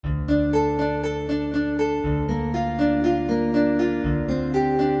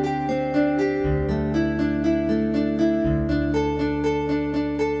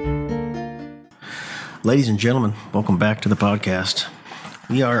Ladies and gentlemen, welcome back to the podcast.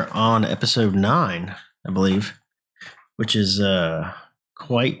 We are on episode 9, I believe, which is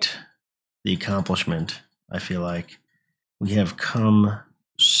quite the accomplishment, I feel like. We have come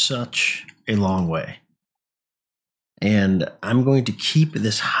such a long way. And I'm going to keep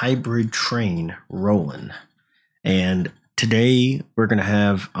this hybrid train rolling. And today we're going to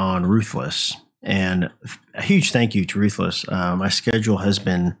have on Ruthless. And a huge thank you to Ruthless. My schedule has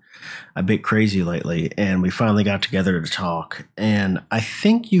been a bit crazy lately, and we finally got together to talk. And I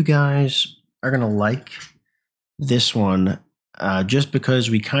think you guys are going to like this one just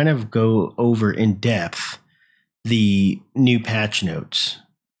because we kind of go over in depth the new patch notes.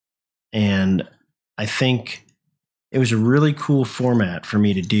 And I think it was a really cool format for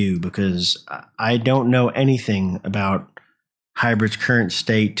me to do because I don't know anything about Hybrid's current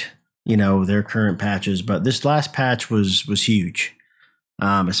state, their current patches, but this last patch was huge.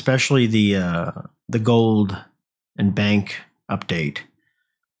 Especially the gold and bank update,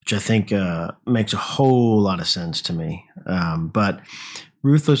 which I think makes a whole lot of sense to me. But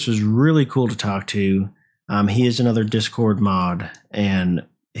Ruthless was really cool to talk to. He is another Discord mod, and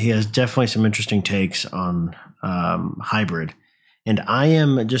he has definitely some interesting takes on Hybrid. And I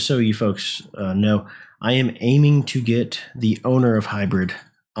am, just so you folks know, I am aiming to get the owner of Hybrid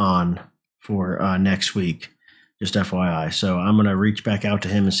on for next week. Just FYI. So I'm going to reach back out to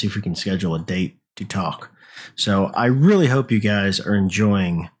him and see if we can schedule a date to talk. So I really hope you guys are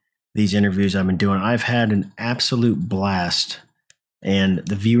enjoying these interviews I've been doing. I've had an absolute blast, and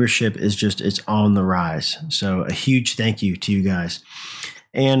the viewership is it's on the rise. So a huge thank you to you guys.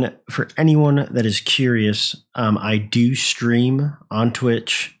 And for anyone that is curious, I do stream on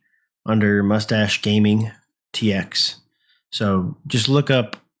Twitch under Mustache Gaming TX. So just look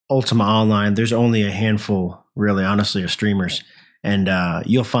up Ultima Online. There's only a handful, really, honestly, of streamers, and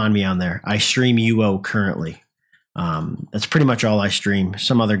you'll find me on there. I stream UO currently. That's pretty much all I stream.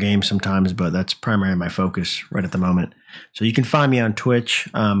 Some other games sometimes, but that's primarily my focus right at the moment. So you can find me on Twitch.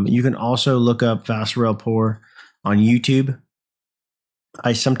 You can also look up Vasarel on YouTube.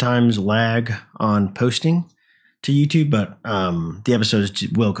 I sometimes lag on posting to YouTube, but the episodes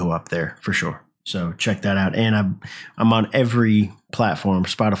will go up there for sure. So check that out. And I'm on every platform,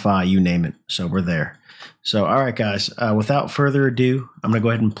 Spotify, you name it. So we're there. So, all right, guys, without further ado, I'm going to go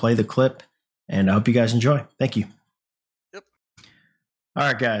ahead and play the clip, and I hope you guys enjoy. Thank you. Yep. All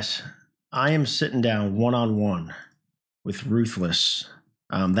right, guys, I am sitting down one-on-one with Ruthless.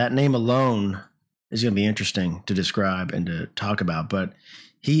 That name alone is going to be interesting to describe and to talk about, but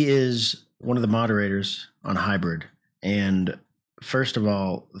he is one of the moderators on Hybrid. And first of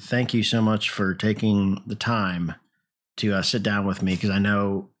all, thank you so much for taking the time to sit down with me, because I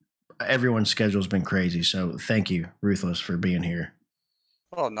know everyone's schedule's been crazy. So thank you, Ruthless, for being here.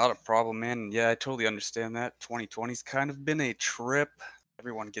 Oh, not a problem, man. Yeah, I totally understand that. 2020's kind of been a trip.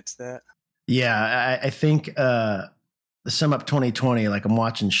 Everyone gets that. Yeah, I think the sum up 2020, like I'm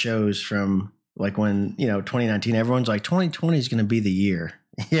watching shows from like when, 2019, everyone's like 2020 is going to be the year.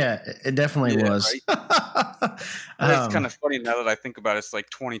 Yeah, it definitely was. Right? It's kind of funny now that I think about it. It's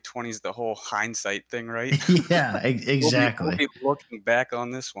like 2020 is the whole hindsight thing, right? Yeah, exactly. We'll be looking back on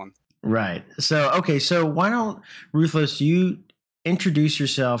this one. Right. So, okay. So why don't, Ruthless, you introduce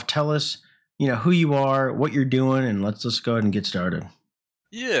yourself, tell us, who you are, what you're doing, and let's just go ahead and get started.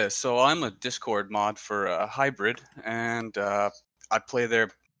 Yeah, so I'm a Discord mod for Hybrid, and I play there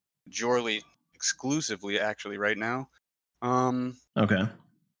majorly exclusively, actually, right now. Okay.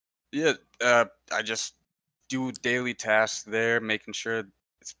 Yeah, I just do daily tasks there, making sure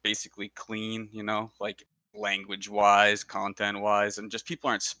it's basically clean, like language-wise, content-wise, and just people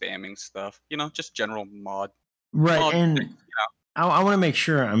aren't spamming stuff, just general Right. mod And things, I want to make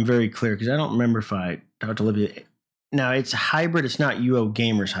sure I'm very clear, because I don't remember if I talked to Olivia. Now, it's Hybrid. It's not UO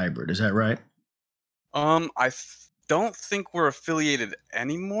Gamers Hybrid. Is that right? Don't think we're affiliated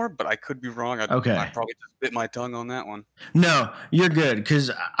anymore, but I could be wrong. Okay. I probably just bit my tongue on that one. No, you're good, because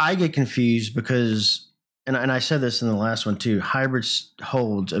I get confused because, and I said this in the last one too, Hybrid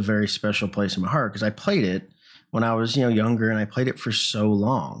holds a very special place in my heart because I played it when I was, younger, and I played it for so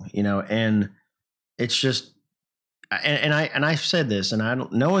long, and it's just, and I've said this, and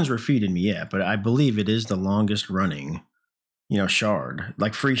no one's refuted me yet, but I believe it is the longest running, shard,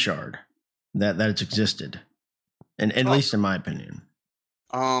 like free shard that it's existed, and at least in my opinion.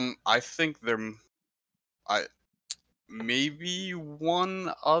 I think I maybe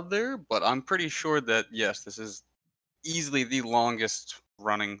one other, but I'm pretty sure that yes, this is easily the longest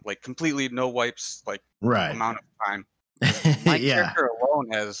running, like completely no wipes, like Right. amount of time. My character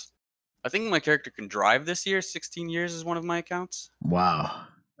alone I think my character can drive this year. 16 years is one of my accounts. Wow.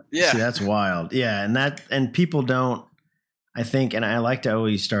 Yeah. See, that's wild. Yeah, and people don't. I think, and I like to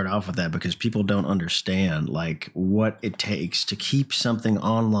always start off with that because people don't understand like what it takes to keep something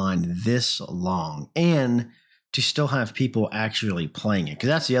online this long and to still have people actually playing it. Because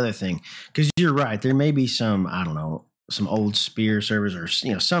that's the other thing. Because you're right, there may be some, I don't know, some old Spear servers or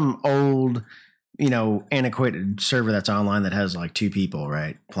some old, antiquated server that's online that has like two people,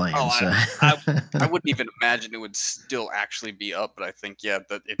 right, playing. Oh, So I wouldn't even imagine it would still actually be up, but I think that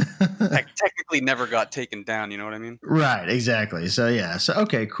it technically never got taken down. You know what I mean? right, exactly. So yeah, so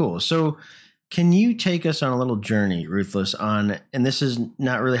okay, cool. So can you take us on a little journey, Ruthless, on, and this is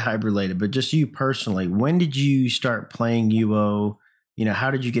not really hype related, but just you personally, when did you start playing UO? How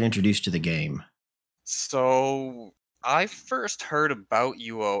did you get introduced to the game? So I first heard about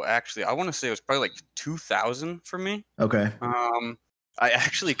UO actually. I want to say it was probably like 2000 for me. Okay. Um, I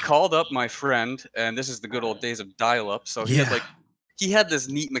actually called up my friend, and this is the good old days of dial-up. So Yeah. he had this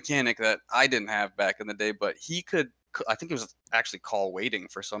neat mechanic that I didn't have back in the day, but he could. I think it was actually call waiting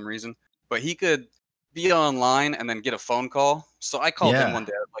for some reason, but he could be online and then get a phone call. So I called him one Yeah.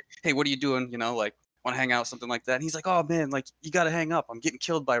 day. I was like, "Hey, what are you doing? Like, want to hang out, something like that?" And he's like, "Oh man, like you got to hang up. I'm getting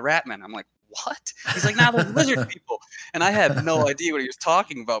killed by Ratman." I'm like, "What?" He's like, "Nah, those lizard people." And I had no idea what he was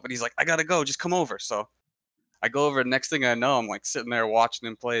talking about, but he's like, "I gotta go. Just come over." So I go over, next thing I know, I'm like sitting there watching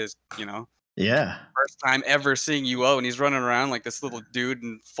him play his, Yeah. first time ever seeing UO, and he's running around like this little dude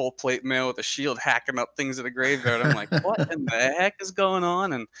in full plate mail with a shield hacking up things at a graveyard. I'm like, what in the heck is going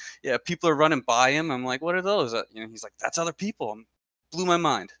on? And yeah, people are running by him. I'm like, what are those? He's like, that's other people. Blew my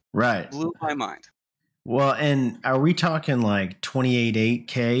mind. Right. Blew my mind. Well, and are we talking like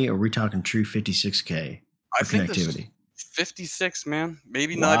 28.8K or are we talking true 56K I for think this is connectivity? 56, man.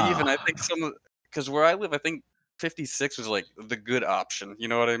 Maybe not even. Wow. I think because where I live, I think 56 was like the good option. You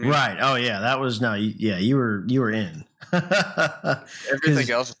know what I mean? Right. Oh yeah, that was no. Yeah, you were in. Everything Because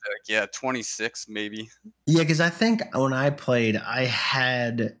else was like, yeah, 26 maybe. yeah, because I think when I played, I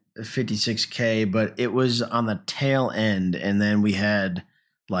had 56K, but it was on the tail end, and then we had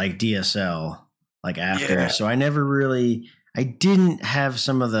like DSL like after. Yeah. So I didn't have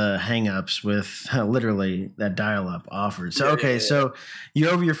some of the hangups with literally that dial up offered. So Yeah, yeah, okay, yeah, yeah. so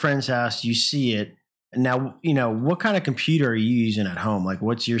you're over your friend's house, you see it. Now, what kind of computer are you using at home? Like,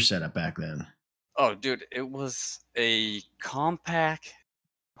 what's your setup back then? Oh, dude, it was a Compaq,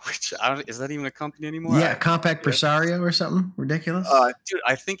 which I don't, is that even a company anymore? Yeah, compact Presario or something ridiculous. Dude,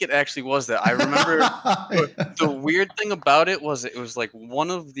 I think it actually was that. I remember the weird thing about it was like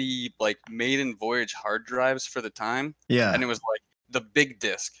one of the like maiden voyage hard drives for the time, and Yeah. it was like the big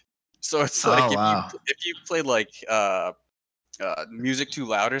disc. So it's like Oh wow. if you played like music too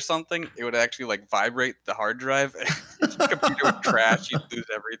loud or something, it would actually like vibrate the hard drive. Your computer would crash. You'd lose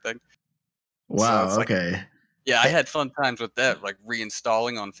everything. So Wow. it's like, Okay. yeah, I Eh, had fun times with that, like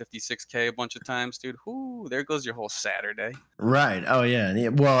reinstalling on 56K a bunch of times, dude. Whoo, there goes your whole Saturday. right. Oh yeah. Yeah.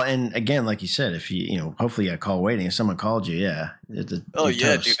 Well, and again, like you said, if hopefully you got call waiting. If someone called you, yeah, Oh you're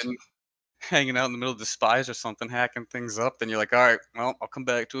yeah, dude, toast. and hanging out in the middle of the spies or something, hacking things up. Then you're like, all right, well, I'll come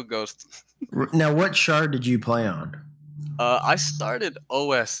back to a ghost. Now, what shard did you play on? I started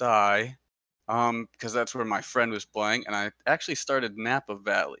OSI, because that's where my friend was playing, and I actually started Napa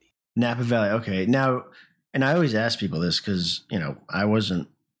Valley. Napa Valley. Okay. Now, and I always ask people this because I wasn't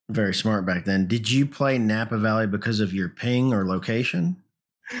very smart back then. Did you play Napa Valley because of your ping or location?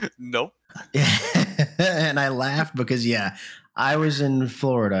 Nope. And I laughed because I was in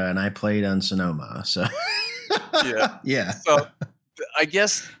Florida and I played on Sonoma. So Yeah. yeah. So I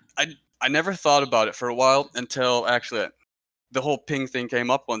guess I never thought about it for a while until actually the whole ping thing came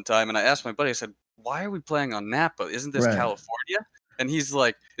up one time, and I asked my buddy. I said, "Why are we playing on Napa? Isn't this Right. California?" And he's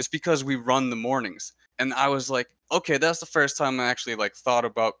like, "It's because we run the mornings." And I was like, "Okay, that's the first time I actually like thought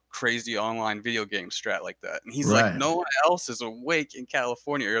about crazy online video game strat like that." And he's like, Right. "No one else is awake in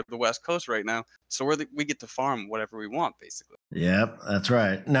California or the West Coast right now, so we get to farm whatever we want, basically." Yep, that's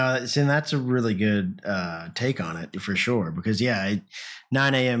right. No, see, and that's a really good take on it for sure. Because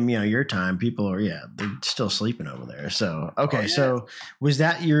 9 a.m. Your time, people are they're still sleeping over there. So Oh okay, yeah. so was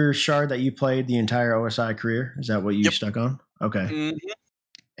that your shard that you played the entire OSI career? Is that what you Yep. stuck on? Okay. Mhm.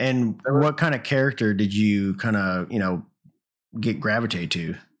 And There was what kind of character did you kind of get gravitate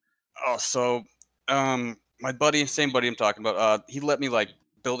to? Oh, so, my buddy, same buddy I'm talking about, he let me like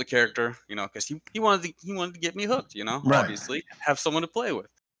build a character, because he wanted to get me hooked, Right. obviously, have someone to play with.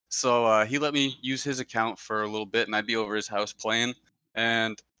 So he let me use his account for a little bit, and I'd be over his house playing,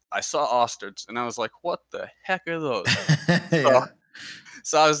 and I saw ostards, and I was like, "What the heck are those?" So, Yeah.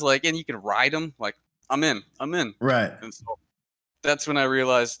 so I was like, "And you can ride them." Like, I'm in, Right. and so that's when I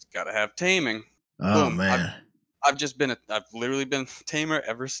realized gotta have taming. Oh Boom, man. I've literally been tamer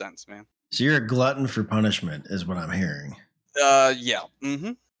ever since, man. So you're a glutton for punishment, is what I'm hearing. Yeah.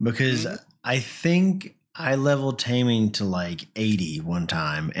 Mm-hmm. Because Mm-hmm. I think I leveled taming to like 80 one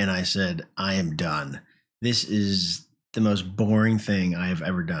time, and I said, I am done. This is the most boring thing I have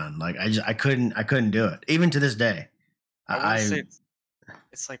ever done. Like I couldn't do it. Even to this day. I want to I say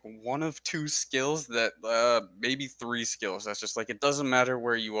it's like one of two skills that maybe three skills. That's just like it doesn't matter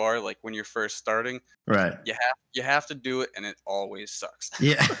where you are. Like when you're first starting, right. you have to do it, and it always sucks.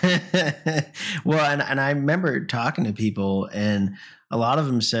 Yeah. Well, and I remember talking to people, and a lot of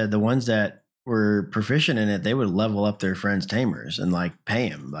them said the ones that were proficient in it, they would level up their friends' tamers and like pay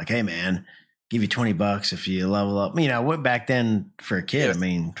them, like, hey, man, give you $20 if you level up. You know, what back then for a kid, I Yes.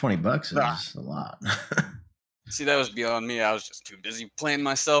 mean, $20 Nah. is a lot. See, that was beyond me. I was just too busy playing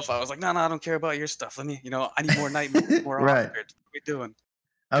myself. I was like, no, I don't care about your stuff. I need more nightmares, more Right. Oscars. What are we doing?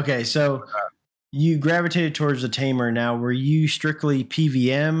 Okay. So you gravitated towards the tamer. Now, were you strictly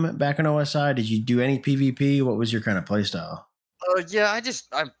PVM back in OSI? Did you do any PvP? What was your kind of play style? Yeah, I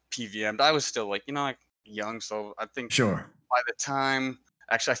PVM'd. I was still like young, so I think Sure. by the time,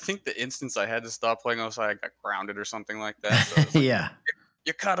 actually, I think the instance I had to stop playing OSI, I got grounded or something like that. So it's like Yeah.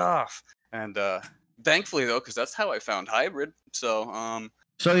 you're cut off. And thankfully though, because that's how I found hybrid. So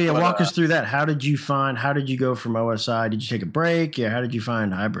yeah, But walk us through that. How did you go from OSI? Did you take a break? Yeah, how did you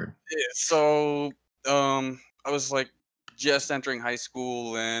find hybrid? yeah, so I was like just entering high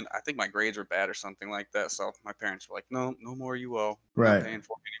school, and I think my grades were bad or something like that. So my parents were like, "No, no more UO. We're not Right. paying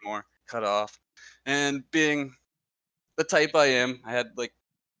for it anymore. Cut off." And being the type I am,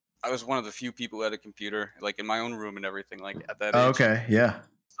 I was one of the few people who had a computer, like in my own room and everything, like at that Oh, age. okay. Yeah.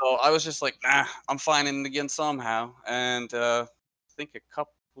 So I was just like, nah, I'm finding it again somehow. And I think a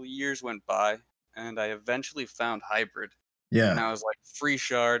couple of years went by, and I eventually found hybrid. And Yeah. I was like, free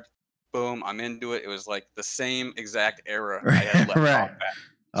shard, boom, I'm into it. It was like the same exact era I had left off Right. at.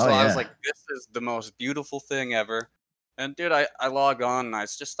 Oh So I was like, yeah. this is the most beautiful thing ever. And dude, I log on and I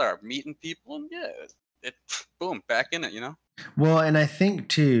just start meeting people, and yeah, it boom, back in it. Well, and I think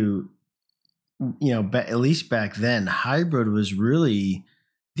too, at least back then, hybrid was really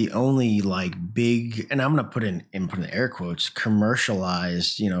the only like big, and I'm gonna put in air quotes,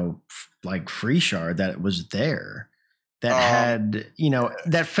 commercialized, like free shard that was there, that Um, had,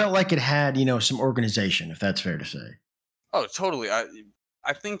 that felt like it had, some organization, if that's fair to say. oh, totally.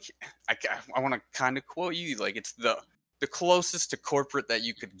 I think I want to kind of quote you, like it's the closest to corporate that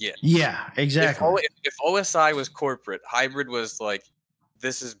you could get. Yeah, exactly. If OSI was corporate, hybrid was like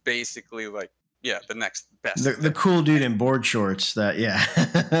this is basically like yeah, the next The best the thing. cool dude in board shorts that Yeah,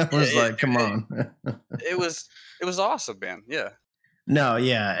 was like, come on. it was awesome, man. Yeah. No,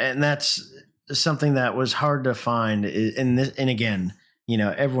 yeah, and that's something that was hard to find. And this, and again,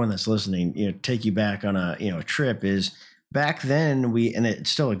 everyone that's listening, take you back on a trip. Is back then and it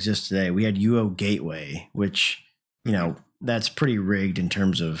still exists today. We had UO Gateway, which Mhm. that's pretty rigged in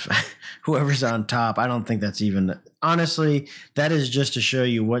terms of whoever's on top. I don't think that's even honestly. That is just to show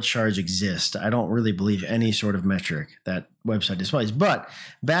you what shards exist. I don't really believe any sort of metric that website displays. But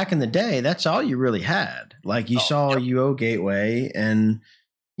back in the day, that's all you really had. Like you Oh, saw yep. UO Gateway, and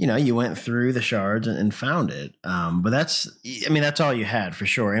you went through the shards and found it. But that's all you had for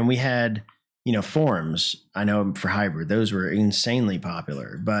sure. And we had, forums. I know for hybrid, those were insanely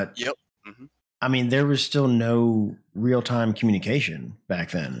popular. But Yep. Hmm. I mean, there was still no real time communication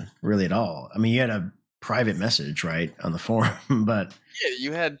back then, really at all. I mean, you had a private message, right, on the forum, but Yeah,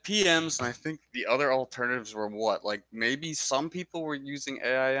 you had PMs, and I think the other alternatives were what? Like maybe some people were using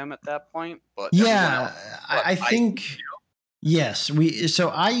AIM at that point, but everyone else, yeah, what? I I think yes, so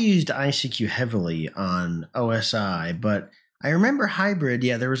I used ICQ heavily on OSI, but I remember hybrid.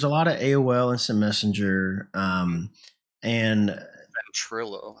 Yeah, there was a lot of AOL Instant Messenger, and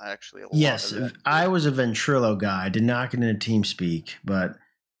Ventrilo actually a lot yes, of that. I was a Ventrilo guy. I did not get into TeamSpeak, but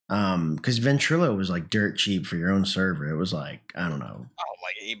because Ventrilo was like dirt cheap for your own server. It was like, I don't know. Oh,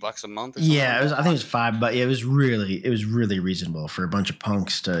 like $8 a month or something Yeah, like it was. that. I think it was $5, but yeah, it was really reasonable for a bunch of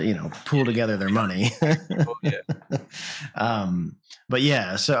punks to pool together their money. Oh yeah. But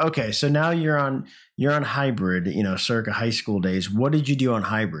yeah, so okay, so now you're on hybrid. Circa high school days. What did you do on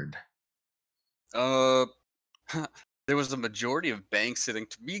hybrid? Uh, there was a majority of bank sitting.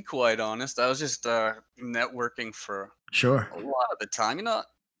 To be quite honest, I was just networking for Sure. a lot of the time.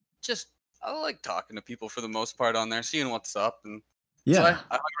 Just I like talking to people for the most part on there, seeing what's up, and so I Yeah.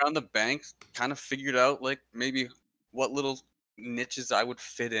 hung around the banks, kind of figured out like maybe what little niches I would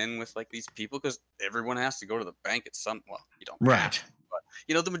fit in with like these people because everyone has to go to the bank at some. Well, you don't have Right. to,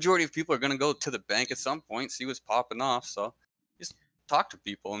 but the majority of people are gonna go to the bank at some point, see what's popping off. So just talk to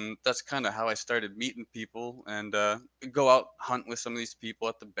people, and that's kind of how I started meeting people and go out hunt with some of these people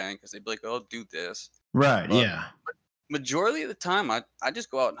at the bank because they'd be like, "Oh, do this," Right. but Yeah. majority of the time, I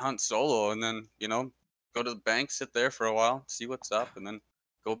just go out and hunt solo, and then go to the bank, sit there for a while, see what's up, and then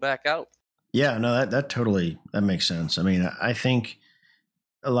go back out. Yeah. No, that totally that makes sense. I mean, I think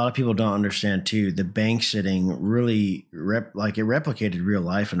a lot of people don't understand too. The bank sitting really like it replicated real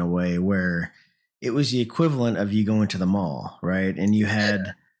life in a way where it was the equivalent of you going to the mall, right? And you Yeah.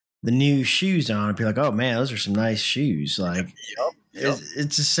 had the new shoes on, and be like, "Oh man, those are some nice shoes." Like Yup. Yup.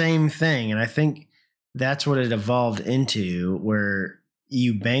 it's the same thing, and I think that's what it evolved into, where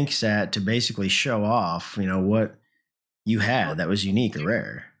you bank sat to basically show off, what you Oh, had that was unique or dude,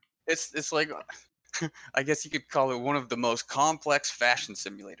 rare. it's like I guess you could call it one of the most complex fashion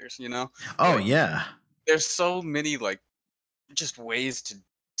simulators. Oh Like yeah. there's so many like just ways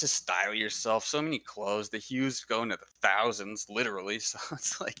to style yourself. So many clothes. The hues go into the thousands, literally. So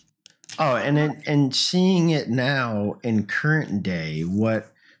it's like, Oh, oh and my, and seeing it now in current day,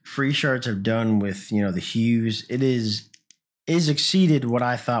 what free shards have done with the hues, is exceeded what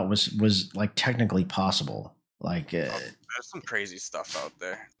I thought was like technically possible. Like, oh, there's some crazy stuff out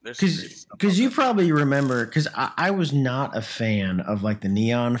there. There's some crazy stuff out because you there. probably remember, because I was not a fan of like the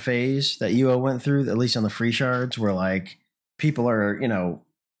neon phase that UO went through, at least on the free shards, where like people are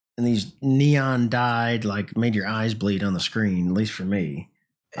and these neon dyed like made your eyes bleed on the screen, at least for me.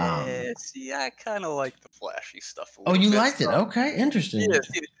 Um, See, I kind of like the flashy stuff a oh, little you bit. liked So, it? Okay, yeah, interesting.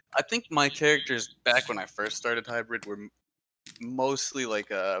 see, I think my characters back when I first started hybrid were mostly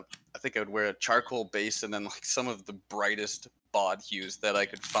like I think I would wear a charcoal base and then like some of the brightest bod hues that I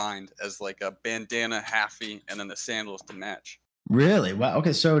could find as like a bandana halfy and then the sandals to match. Really? Wow.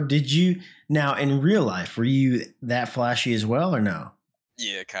 Okay, so did you now in real life were you that flashy as well or no?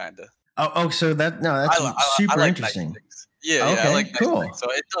 Yeah, kinda. Oh, so that no, that's I super like nice interesting. things. Yeah, yeah, I like Okay, nice things. cool.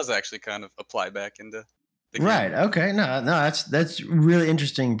 So it does actually kind of apply back into the game. Right. Okay. No, no, that's really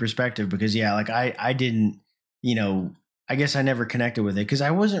interesting perspective because yeah, like I didn't, you know, I guess I never connected with it because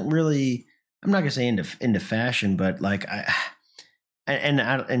I wasn't really. I'm not gonna say into fashion, but like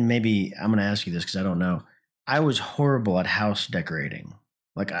and maybe I'm gonna ask you this because I don't know. I was horrible at house decorating.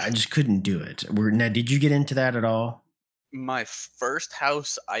 Like I just couldn't do it. Now, did you get into that at all? My first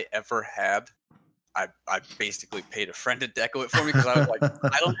house I ever had, I basically paid a friend to deco it for me because I was like,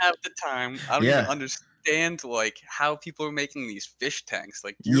 "I don't have the time. I don't even Yeah. understand, like, how people are making these fish tanks."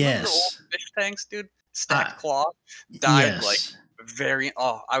 Like, do you remember old Yes. fish tanks, dude? Uh, Stacked cloth, dyed, like, yes.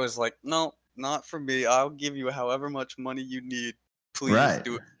 I was like, "No, not for me. I'll give you however much money you need. Please Right.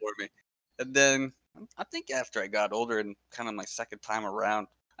 do it for me." And then, I think after I got older and kinda my second time around,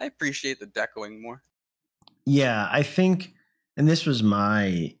 I appreciate the decoing more. Yeah, I think, and this was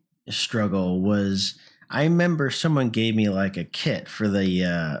my struggle, was I remember someone gave me like a kit for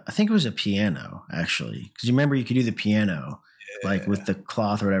the I think it was a piano actually, because you remember you could do the piano like with Yeah. the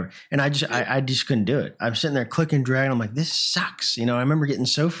cloth or whatever, and Yeah. I just couldn't do it. I'm sitting there clicking drag. I'm like, this sucks. I remember getting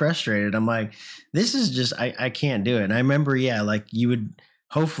so frustrated. I'm like, this is just I can't do it. And I remember, yeah, like you would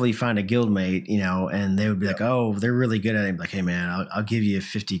hopefully find a guildmate, and they would be Yeah. like, oh, they're really good at it. Like, hey man, I'll give you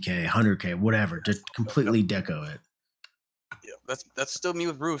 50K, 100K, whatever, to completely deco it. Yeah, that's still me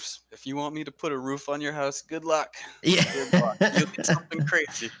with roofs. If you want me to put a roof on your house, good luck. Good luck. You'll Yeah. get something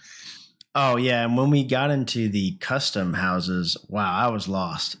crazy. Oh yeah, and when we got into the custom houses, wow, I was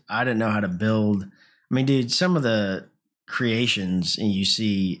lost. I didn't know how to build. I mean, dude, some of the creations you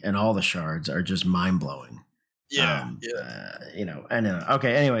see in all the shards are just mind blowing. Yeah, yeah. I know.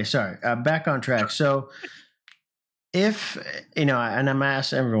 Okay, anyway, sorry. Back on track. So, if and I'm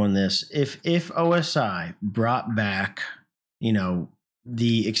asking everyone this, if OSI brought back,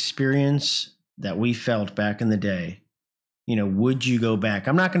 the experience that we felt back in the day, would you go back?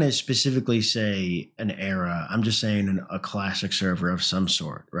 I'm not going to specifically say an era. I'm just saying a classic server of some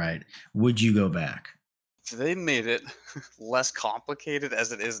sort, right? Would you go back? If they made it less complicated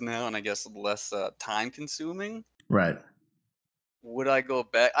as it is now, and I guess less time consuming, Right. would I go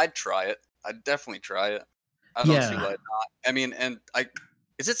back? I'd try it. I'd definitely try it. I don't see why Yeah. not. I mean, and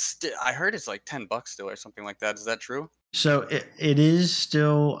is it still? I heard it's like $10 still or something like that. Is that true? So it is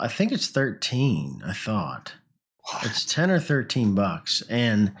still, I think it's 13, I thought. It's What? 10 or 13 bucks.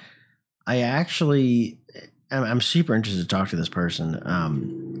 And I actually, I'm super interested to talk to this person.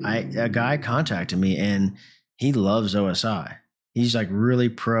 A guy contacted me and he loves OSI. He's like really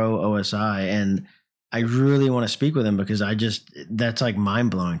pro OSI, and I really want to speak with him because that's like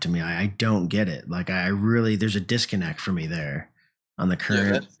mind blowing to me. I don't get it. Like I really, there's a disconnect for me there on the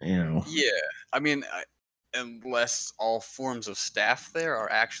Yeah, current, yeah. I mean, unless all forms of staff there are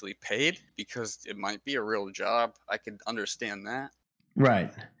actually paid, because it might be a real job, I could understand that.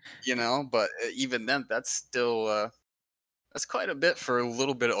 Right. But even then, that's still that's quite a bit for a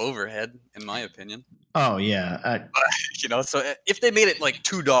little bit of overhead, in my opinion. Oh yeah. So if they made it like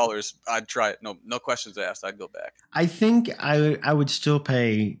 $2, I'd try it. No questions asked. I'd go back. I think I would still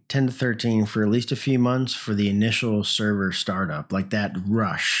pay 10 to 13 for at least a few months for the initial server startup, like that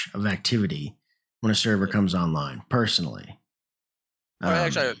rush of activity when a server comes online. Personally, Or um,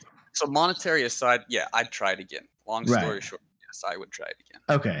 actually, so monetary aside, yeah, I'd try it again. Long right? story short, yes, I would try it again.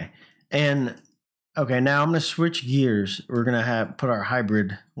 Okay, and okay, now I'm going to switch gears. We're going to have put our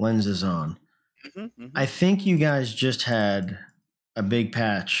hybrid lenses on. I think you guys just had a big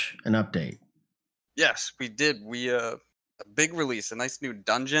patch, an update. Yes, we did. We a big release, a nice new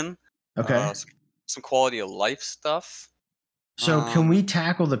dungeon, Okay. some quality of life stuff. So can we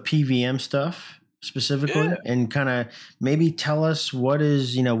tackle the PVM stuff Yeah. specifically and kind of maybe tell us what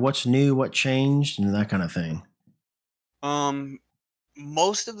is, what's new, what changed, and that kind of thing? Um,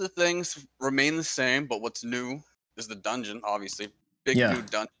 most of the things remain the same, but what's new is the dungeon. Obviously, big Yeah. new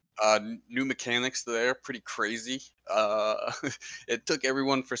dungeon. New mechanics there, pretty crazy. It took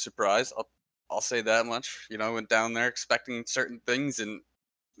everyone for surprise. I'll say that much. Went down there expecting certain things and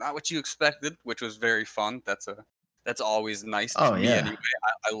not what you expected, which was very fun. That's always nice to Oh me yeah. anyway.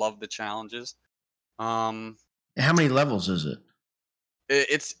 I love the challenges. Um, How many levels is it?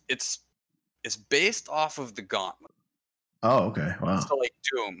 it's based off of the Gauntlet, Oh, okay. Wow. so like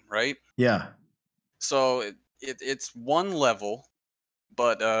Doom, right? Yeah. So it's one level,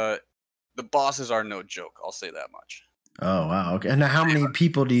 but the bosses are no joke. I'll say that much. Oh, wow. Okay. And now how many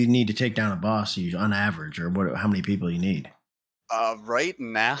people do you need to take down a boss on average, or what? How many people you need? Right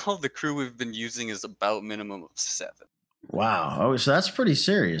now, the crew we've been using is about minimum of 7. Wow. Oh, so that's pretty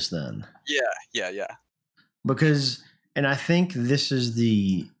serious then. Yeah. Because and I think this is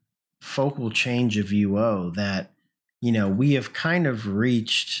the focal change of UO that we have kind of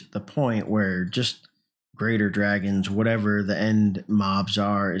reached the point where just greater dragons, whatever the end mobs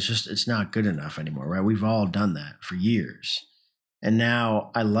are, it's not good enough anymore, right? We've all done that for years. And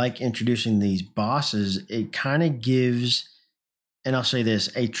now I like introducing these bosses. It kind of gives, and I'll say this,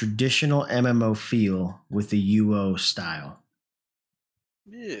 a traditional MMO feel with the UO style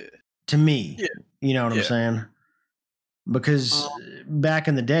Yeah. to me. Yeah. You know what I'm Yeah. saying? Um, Because back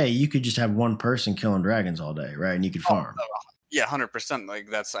in the day, you could just have one person killing dragons all day, right? And you could oh, farm. yeah, 100%. Like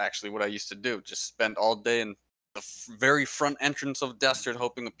that's actually what I used to do. Just spend all day in the very front entrance of Desert,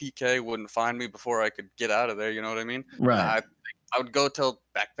 hoping the PK wouldn't find me before I could get out of there. You know what I mean? And Right. I would go till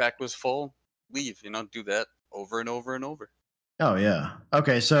backpack was full, leave. Do that over and over and over. Oh yeah.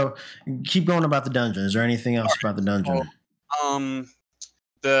 Okay, so keep going about the dungeon. Is there anything else about the So, dungeon? um,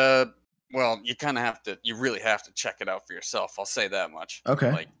 the well, you really have to check it out for yourself. I'll say that much.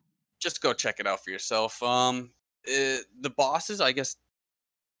 Okay. Like, just go check it out for yourself. The bosses, I guess,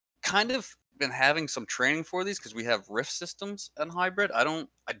 kind of been having some training for these because we have rift systems and hybrid. I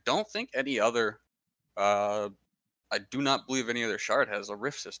don't think any other. Uh, I do not believe any other shard has a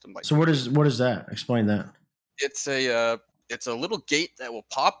rift system like So we do. what is that? Explain that. It's a little gate that will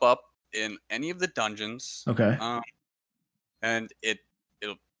pop up in any of the dungeons. Okay. Um, and it'll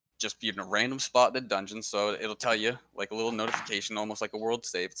just be in a random spot in the dungeon. So it'll tell you like a little notification, almost like a world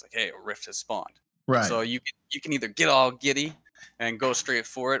save. It's like, hey, a rift has spawned. Right. So you can either get all giddy and go straight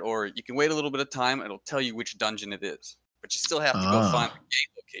for it, or you can wait a little bit of time. It'll tell you which dungeon it is, but you still have to go find Ah. the gate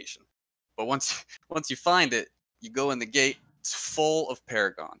location. But once you find it, you go in the gate. It's full of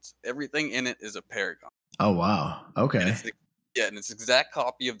paragons. Everything in it is a paragon. Oh wow. And Okay. it's an exact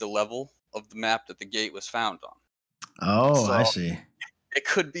copy of the level of the map that the gate was found on. Oh, I So see. it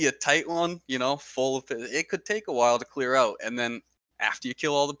could be a tight one, full of it could take a while to clear out, and then after you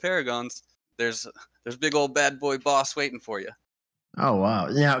kill all the paragons, there's big old bad boy boss waiting for you. Oh wow.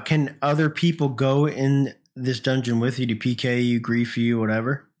 Now, can other people go in this dungeon with you to PK you, grief you,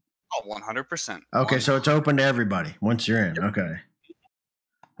 whatever? Oh, 100%. Okay, so it's open to everybody once you're in. Okay.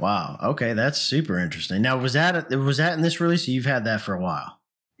 Wow. Okay, that's super interesting. Now, was that in this release? Or you've had that for a while.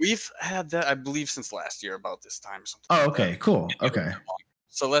 We've had that, I believe, since last year about this time or something. Oh, like okay, that. cool. Maybe a little Okay. bit longer.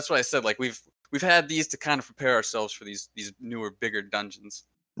 So that's why I said like we've had these to kind of prepare ourselves for these newer, bigger dungeons.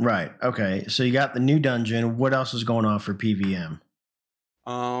 Right. Okay. So you got the new dungeon. What else is going on for PVM?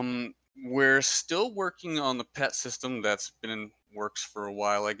 We're still working on the pet system that's been in works for a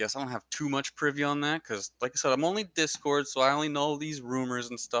while, I guess. I don't have too much privy on that because, like I said, I'm only Discord, so I only know these rumors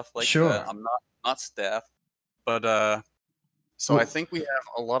and stuff like that. Sure. I'm not staff, but so I Well, think we have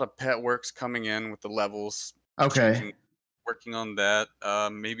a lot of pet works coming in with the levels okay. changing, working on that.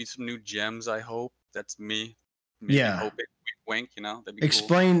 Maybe some new gems. I hope that's me. Maybe Yeah. hoping. Wink, wink. That'd be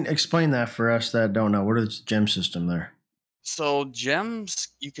cool. Explain that for us that don't know. What is the gem system there? So gems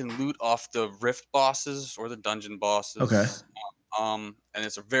you can loot off the rift bosses or the dungeon Okay. bosses. And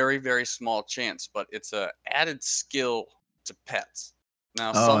it's a very, very small chance, but it's a added skill to pets. Now,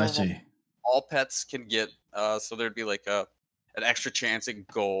 Oh, some I of them see. all pets can get. So there'd be like an extra chance at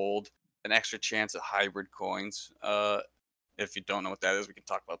gold, an extra chance at hybrid coins. If you don't know what that is, we can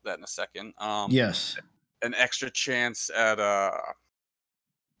talk about that in a second. Yes. An extra chance at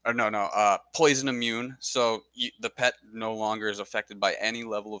or no, poison immune. So the pet no longer is affected by any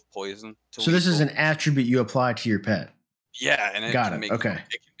level of poison to So this is lethal. an attribute you apply to your pet. Yeah, and Got it. Okay.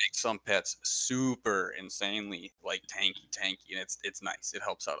 it can make some pets super insanely like tanky, and it's nice. It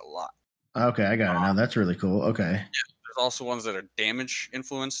helps out a lot. Okay, I got it now. That's really cool. Okay. There's also ones that are damage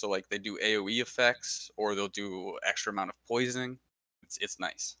influenced, so like they do AoE effects or they'll do extra amount of poisoning. It's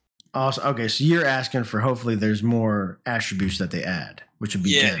nice. Awesome. Okay, so you're asking for hopefully there's more attributes that they add, which would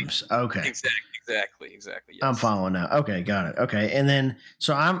be Yeah, gems. Okay. exactly. Yes. I'm following now. Okay, got it. Okay, and then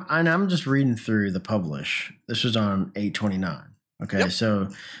so I'm just reading through the publish. This was on 8/29. Okay, Yep. so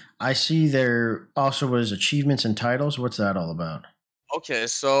I see there also was achievements and titles. What's that all about? Okay,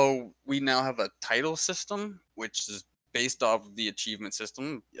 so we now have a title system, which is based off of the achievement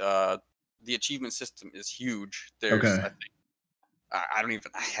system. The achievement system is huge. There's, Okay. I think, I don't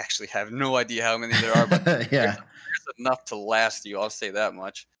even, I actually have no idea how many there are, but Yeah. there's enough to last you. I'll say that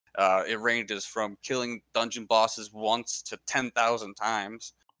much. It ranges from killing dungeon bosses once to 10,000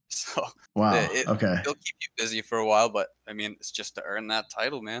 times. So Wow. it, Okay. it'll keep you busy for a while, but I mean, it's just to earn that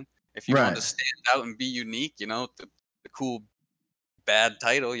title, man. If you want Right. to stand out and be unique, the cool bad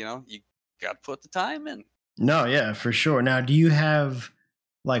title, you got to put the time in. No, yeah, for sure. Now, do you have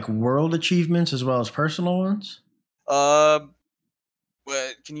like world achievements as well as personal ones? Uh,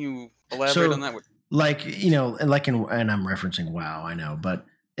 can you elaborate on So, that? like, and I'm referencing WoW, I know, but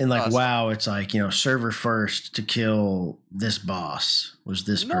in like That's fine. WoW, it's like, server first to kill this boss was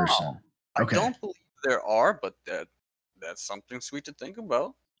this No, person. I Okay. don't believe there are, but that's something sweet to think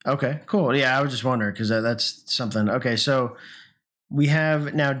about. Okay, cool. Yeah, I was just wondering because that's something. Okay, so we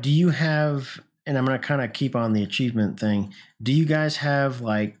have now, do you have, and I'm going to kind of keep on the achievement thing. Do you guys have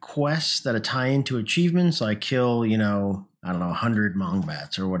like quests that tie into achievements, like kill, I don't know, 100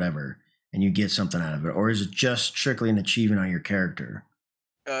 Mongbats or whatever, and you get something out of it? Or is it just strictly an achievement on your character?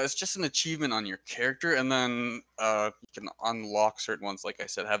 It's just an achievement on your character, and then you can unlock certain ones. Like I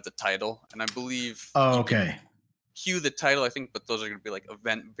said, have the title, and I believe Oh, you can okay. queue the title. I think, but those are going to be like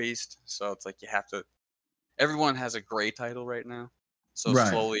event based, so it's like you have to. Everyone has a gray title right now, so Right.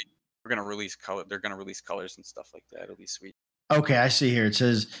 slowly we're going to release color. They're going to release colors and stuff like that. It'll be sweet. Okay, I see here. It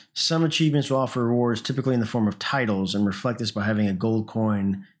says some achievements will offer rewards typically in the form of titles and reflect this by having a gold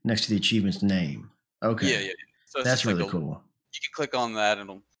coin next to the achievement's name. Okay. Yeah. So it's That's just like really cool. you can click on that and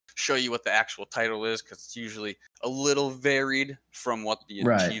it'll show you what the actual title is because it's usually a little varied from what the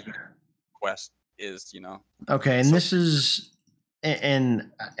Right. achievement quest is. Okay, and So- this is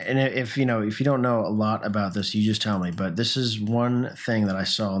and if you don't know a lot about this, you just tell me. But this is one thing that I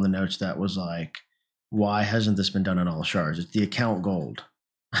saw in the notes that was like, why hasn't this been done in all shards? It's the account gold.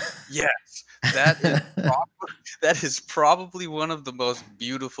 Yes, that is probably one of the most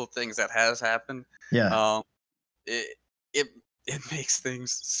beautiful things that has happened. Yeah. It it it makes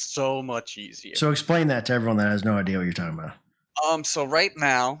things so much easier. So explain that to everyone that has no idea what you're talking about. So right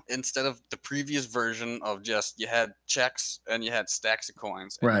now, instead of the previous version of just you had checks and you had stacks of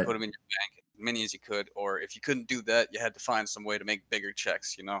coins and you Right. put them in your bank as many as you could, or if you couldn't do that, you had to find some way to make bigger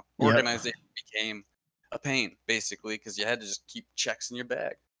checks. Organization became a pain basically because you had to just keep checks in your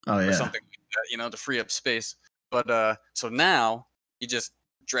bag Oh or yeah. something like that, to free up space. But so now you just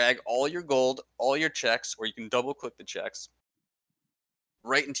drag all your gold, all your checks, or you can double click the checks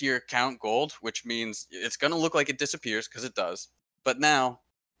right into your account gold, which means it's going to look like it disappears because it does. But now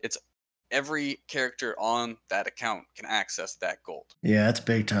it's every character on that account can access that gold. Yeah, that's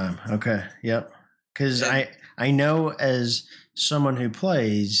big time. Okay. Yep. Because And- I know as someone who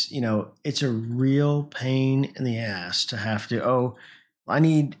plays, it's a real pain in the ass to have to, I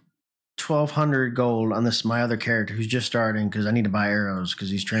need 1,200 gold on my other character who's just starting because I need to buy arrows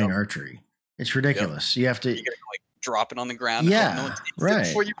because he's training archery. It's ridiculous. You have to. You gotta like drop it on the ground. Yeah, and hope no one takes it right.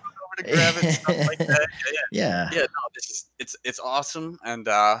 before you run over to grab it, and stuff like that. Yeah. Yeah, no, it's awesome, and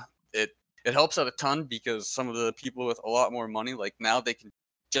it helps out a ton because some of the people with a lot more money, like now they can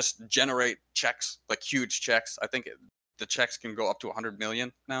just generate checks, like huge checks. I think the checks can go up to 100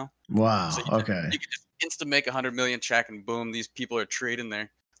 million now. Wow. So Okay. You can just instant make 100 million check, and boom, these people are trading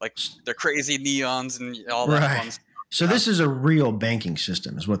their crazy neons and all that Right. fun stuff. So this is a real banking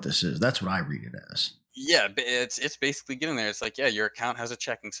system, is what this is. That's what I read it as. Yeah, but it's basically getting there. It's like, yeah, your account has a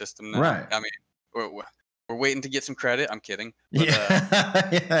checking system now. Right. I mean, we're waiting to get some credit. I'm kidding. But,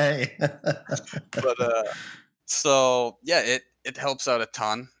 Yeah. but so yeah, it helps out a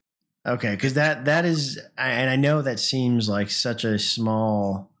ton. Okay, because that is, and I know that seems like such a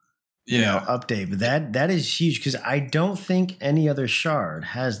small, Yeah. update, but that is huge because I don't think any other shard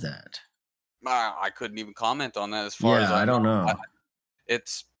has that. I couldn't even comment on that as far as Yeah, I I don't know. know.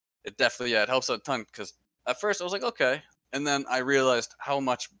 It definitely, yeah, it helps a ton because at first I was like, okay, and then I realized how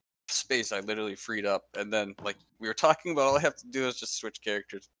much space I literally freed up, and then like we were talking about, all I have to do is just switch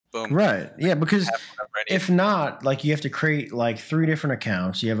characters. Boom. Right. Yeah, because Have whatever I need. if not, like you have to create like 3 different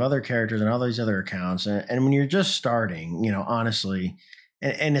accounts. You have other characters and all these other accounts. And when you're just starting, honestly,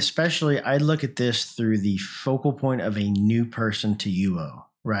 and especially I look at this through the focal point of a new person to UO,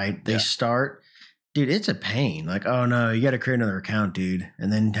 right? They Yeah. start, dude, it's a pain. Like, oh no, you got to create another account, dude,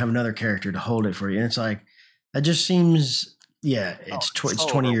 and then have another character to hold it for you. And it's like, that just seems, yeah, it's so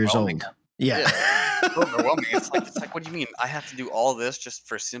 20 years overwhelming. old. Yeah. It's overwhelming. It's like, what do you mean? I have to do all this just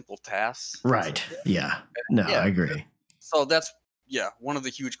for simple tasks? Right. Yeah. No, Yeah. I agree. So that's one of the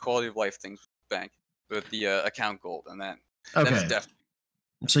huge quality of life things with Bank, with the account gold, and that is Okay. definitely.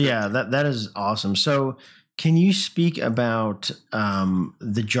 So yeah, that is awesome. So can you speak about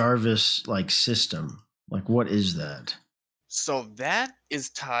the Jarvis like system? Like what is that? So that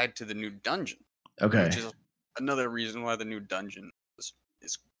is tied to the new dungeon, Okay. which is another reason why the new dungeon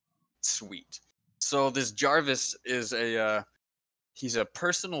is sweet. So this Jarvis is he's a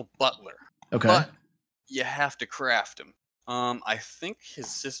personal butler. Okay. But you have to craft him. I think his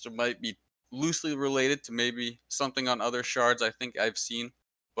system might be loosely related to maybe something on other shards I think I've seen,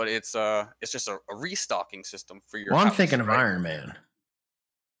 but it's just a restocking system for your Well, I'm house, thinking of right? Iron Man.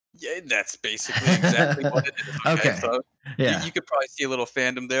 Yeah, that's basically exactly what it is. Okay. So Yeah. you could probably see a little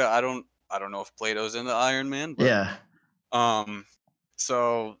fandom there. I don't know if Plato's into Iron Man, but Yeah.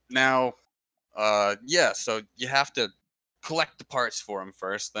 so now so you have to collect the parts for him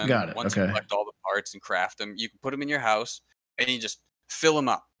first. Then Got it. once you Okay. collect all the parts and craft them, you can put them in your house and you just fill them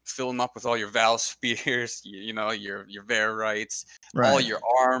up. Fill them up with all your Val spears, your Varites, all Right. your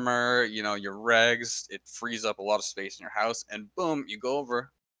armor, your regs. It frees up a lot of space in your house, and boom, you go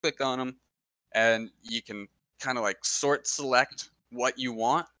over, click on them, and you can kind of like select what you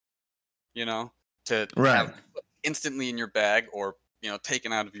want, to Right. have instantly in your bag or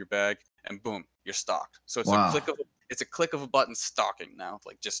taken out of your bag, and boom, you're stocked. So it's Wow. a click of a button stocking now,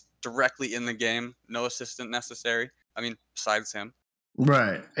 like just directly in the game, no assistant necessary. I mean, besides him.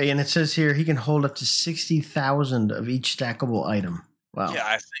 Right. And it says here he can hold up to 60,000 of each stackable item. Wow. Yeah,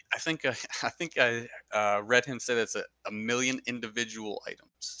 I think I read him say it's a million individual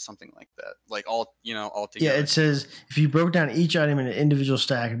items, something like that. Like all together. Yeah, it says if you broke down each item in an individual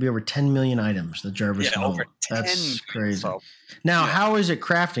stack, it'd be over 10 million items that Jarvis can hold. over 10 That's million, crazy. so, Now, how is it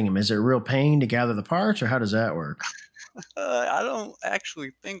crafting them? Is it a real pain to gather the parts, or how does that work? I don't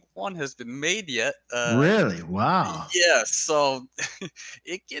actually think one has been made yet. Really? Wow. Yeah, so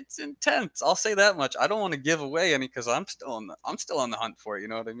it gets intense. I'll say that much. I don't want to give away any because I'm still on the hunt for it. You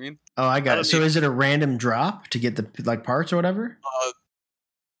know what I mean? Oh, I got it. So is it a random drop to get the parts or whatever?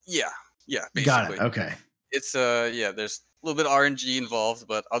 Yeah, basically. Got it. Okay. It's there's a little bit of RNG involved,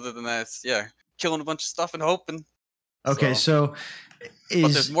 but other than that, it's killing a bunch of stuff and hoping. Okay, so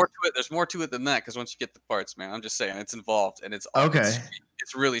but there's more to it. There's more to it than that because once you get the parts, man, I'm just saying it's involved and it's okay.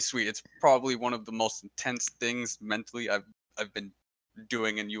 It's really sweet. It's probably one of the most intense things mentally I've been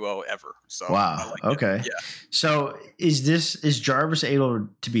doing in UO ever. So wow. Okay. Yeah. So is Jarvis able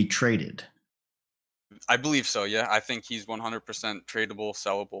to be traded? I believe so. Yeah, I think he's 100% tradable,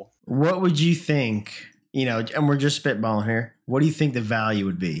 sellable. What would you think? And we're just spitballing here. What do you think the value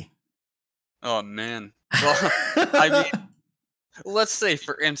would be? Oh man. Well, I mean, let's say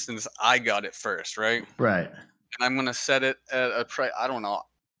for instance, I got it first, right? Right. And I'm gonna set it at a price. I don't know.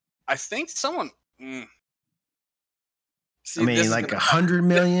 I think someone. See, I mean, like 100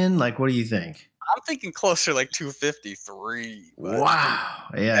 million. Like, what do you think? I'm thinking closer like 253. Wow.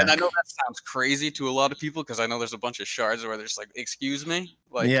 Yeah. And I know that sounds crazy to a lot of people because I know there's a bunch of shards where there's like, excuse me,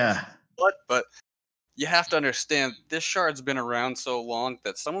 like, yeah. What? But you have to understand this shard's been around so long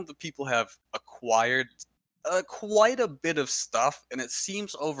that some of the people have acquired quite a bit of stuff, and it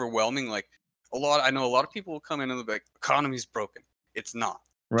seems overwhelming. Like I know a lot of people will come in and be like, economy's broken. It's not.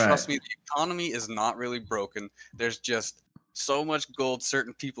 Right. Trust me, the economy is not really broken. There's just so much gold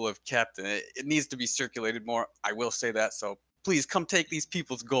certain people have kept, and it needs to be circulated more. I will say that. So please come take these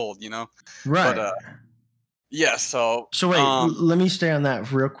people's gold, Right. But, yeah. So wait, let me stay on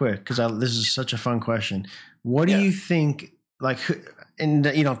that real quick because this is such a fun question. What do you think? Like, and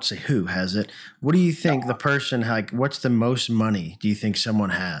you don't say who has it. What do you think the person what's the most money? Do you think someone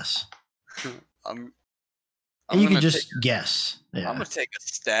has? And you can gonna take just guess. I'm Yeah. gonna take a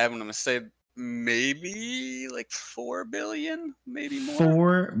stab, and I'm gonna say maybe like 4 billion, maybe more.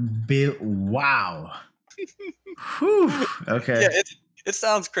 4 bill. Wow. Whew. Yeah, Okay. it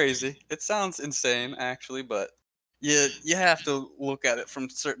sounds crazy. It sounds insane, actually, but you have to look at it from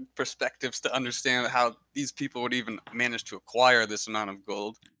certain perspectives to understand how these people would even manage to acquire this amount of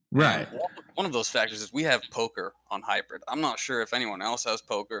gold. And Right. one of those factors is we have poker on Hybrid. I'm not sure if anyone else has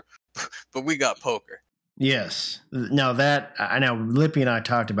poker, but we got poker. Yes. Now that I know Lippy and I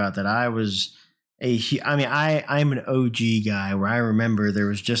talked about that. I mean, I'm an OG guy where I remember there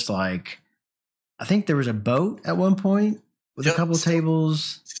was just like, I think there was a boat at one point with a Yep, couple of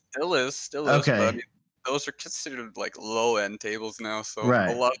tables. still is, but I Okay. mean, those are considered like low end tables now. So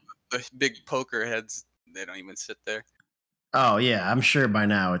a Right. lot of the big poker heads, they don't even sit there. Oh yeah, I'm sure by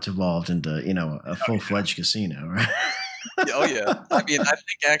now it's evolved into, a full-fledged casino, right? Yeah, oh yeah. I mean, I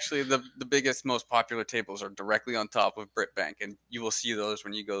think actually the biggest, most popular tables are directly on top of BritBank, and you will see those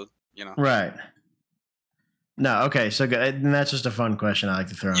when you go. Right. No, okay. So good. And that's just a fun question I like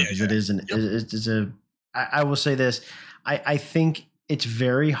to throw in Yeah, because it yeah. is an Yep. it's a. I will say this. I think it's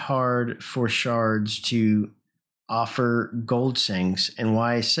very hard for shards to offer gold sinks, and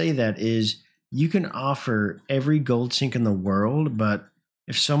why I say that is you can offer every gold sink in the world, but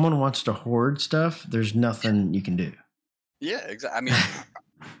if someone wants to hoard stuff, there's nothing you can do. Yeah, exactly. I mean,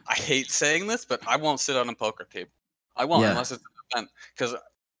 I hate saying this, but I won't sit on a poker table. I won't Yeah. unless it's an event because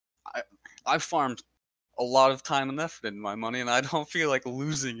I I've farmed a lot of time and effort in my money, and I don't feel like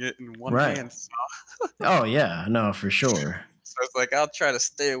losing it in one Right. hand. So, Oh yeah. No, for sure. so it's like I'll try to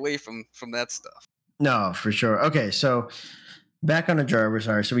stay away from that stuff. No, for sure. Okay, so back on to Jarvis.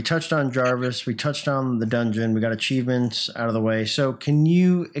 All right, so we touched on Jarvis. We touched on the dungeon. We got achievements out of the way. So can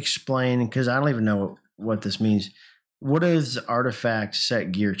you explain? Because I don't even know what this means. What is artifact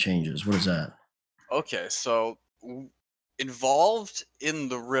set gear changes? What is that? Okay, so involved in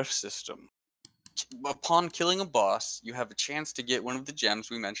the rift system, upon killing a boss, you have a chance to get one of the gems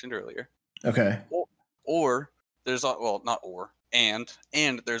we mentioned earlier. Okay, Or there's well, not or and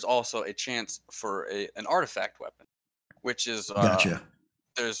there's also a chance for an artifact weapon, which is gotcha.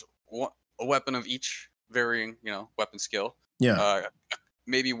 there's a weapon of each varying weapon skill, Yeah, uh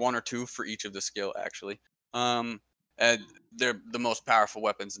maybe one or two for each of the skill actually. um and they're the most powerful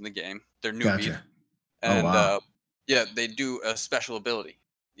weapons in the game. They're newbie, gotcha. Oh and wow, yeah, they do a special ability.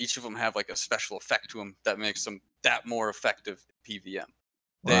 Each of them have like a special effect to them that makes them that more effective in PvM.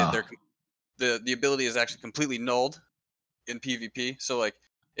 wow. They're the ability is actually completely nulled in PvP. So like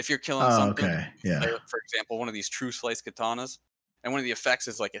if you're killing Oh something, okay, yeah, for example, one of these true slice katanas, and one of the effects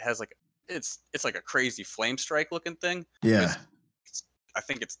is like it has like it's like a crazy flame strike looking thing. yeah. It's, it's I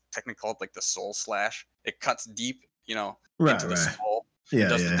think it's technically called like the soul slash. It cuts deep, Right, into the right. skull and Yeah,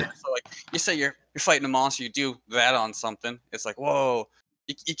 does the yeah. so like you say you're fighting a monster, you do that on something. It's like whoa,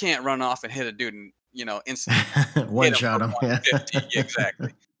 you can't run off and hit a dude and instantly One hit him shot for him. Yeah. 150. Yeah,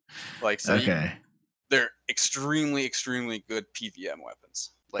 exactly. Like so Okay. they're extremely, extremely good PVM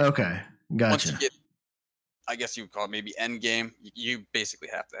weapons. Like Okay. once you Gotcha. get, I guess you would call it maybe end game, you basically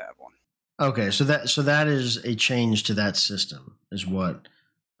have to have one. Okay, so that is a change to that system, is what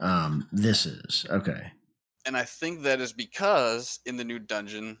this is. Okay. And I think that is because in the new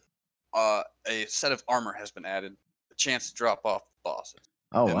dungeon, a set of armor has been added, a chance to drop off the bosses.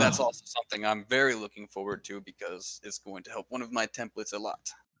 Oh And that's wow. also something I'm very looking forward to because it's going to help one of my templates a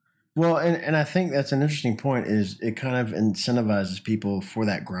lot. Well, and I think that's an interesting point. Is it kind of incentivizes people for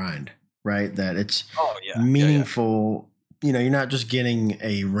that grind, right? That it's Oh yeah, yeah, yeah. meaningful. You're not just getting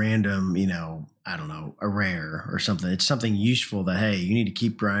a random, I don't know, a rare or something. It's something useful that hey, you need to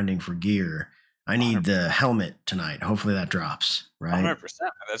keep grinding for gear. I need 100%. the helmet tonight. Hopefully that drops, right?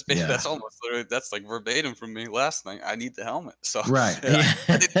 100%. Yeah. That's almost literally that's like verbatim from me last night. I need the helmet. So Right. yeah,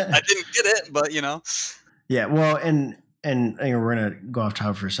 I didn't get it, but Yeah, well, and we're gonna go off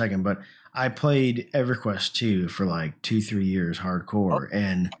topic for a second, but I played EverQuest 2 for like 2-3 years Oh, hardcore,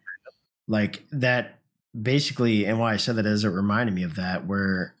 and like that basically, and why I said that is it reminded me of that,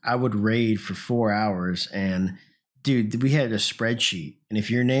 where I would raid for 4 hours, and dude, we had a spreadsheet, and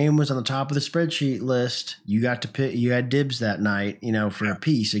if your name was on the top of the spreadsheet list, you got to pick, you had dibs that night, for a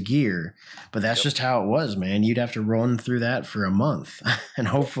piece of gear. But that's yep, just how it was, man. You'd have to run through that for a month, and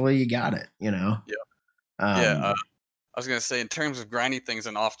hopefully you got it. yep, yeah. Um, I was gonna say in terms of grinding things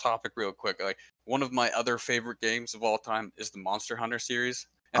and off topic real quick, like one of my other favorite games of all time is the Monster Hunter series,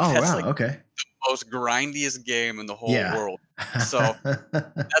 and Oh that's like wow, okay. the most grindiest game in the whole Yeah. world. So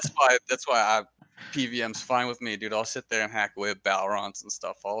that's why PVM's fine with me, dude. I'll sit there and hack away at Balrons and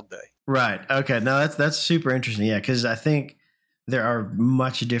stuff all day. Right. Okay. No, that's super interesting. Yeah, because I think there are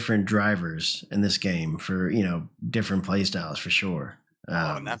much different drivers in this game for, different play styles for sure.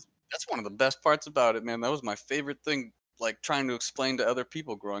 Oh, and that's one of the best parts about it, man. That was my favorite thing. Like trying to explain to other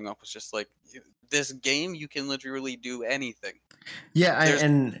people growing up was just like this game. You can literally do anything. Yeah, There's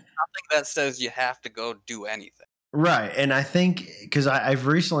and nothing that says you have to go do anything. right, and I think because I've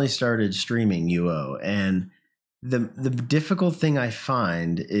recently started streaming UO, and the difficult thing I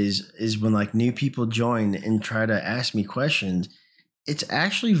find is when like new people join and try to ask me questions, it's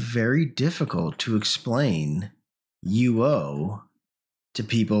actually very difficult to explain UO to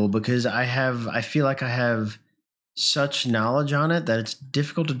people because I feel like I have such knowledge on it that it's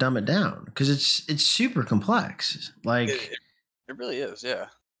difficult to dumb it down because it's super complex. Like, It really is, yeah.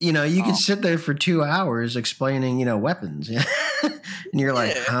 you could sit there for 2 hours explaining, weapons, and you're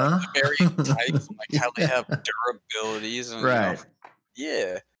like, Yeah, huh? the varying types, and, like how they have durabilities, and Right.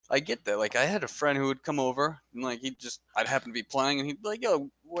 yeah, I get that. Like I had a friend who would come over, and like I'd happen to be playing, and he'd be like, "Yo,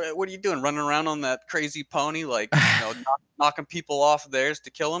 what are you doing? Running around on that crazy pony, like knocking people off theirs to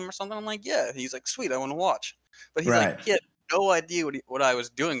kill them or something?" I'm like, "Yeah." He's like, "Sweet, I want to watch," but he's Right. like, he had no idea what I was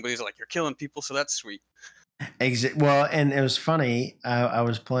doing, but he's like, "You're killing people, so that's sweet." Well, and it was funny. I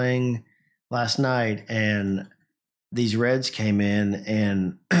was playing last night, and these reds came in,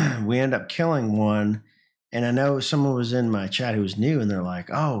 and we ended up killing one. And I know someone was in my chat who was new, and they're like,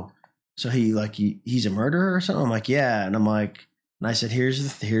 "Oh, so he's a murderer or something?" I'm like, "Yeah," and I'm like, and I said,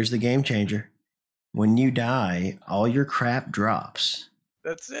 "Here's the game changer. When you die, all your crap drops."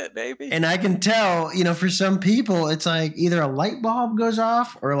 That's it, baby. And I can tell, for some people, it's like either a light bulb goes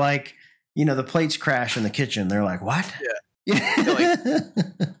off or like, the plates crash in the kitchen. They're like, "What?" Yeah. They're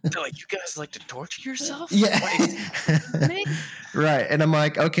like, "You guys like to torture yourself?" Yeah. Me? Right. And I'm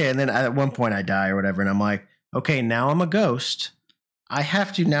like, okay. And then at one point I die or whatever. And I'm like, okay, now I'm a ghost. I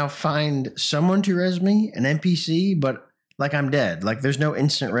have to now find someone to res me, an NPC, but like I'm dead. Like there's no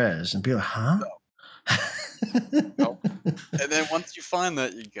instant res. And people are like, huh? Nope. And then once you find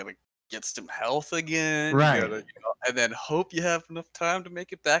that, you gotta get some health again. Right. You gotta, and then hope you have enough time to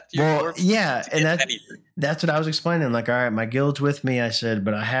make it back to your Well, corpse. yeah. to And get anything. that's what I was explaining. I'm like, all right, my guild's with me. I said,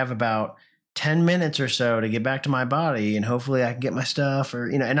 but I have about 10 minutes or so to get back to my body, and hopefully I can get my stuff, or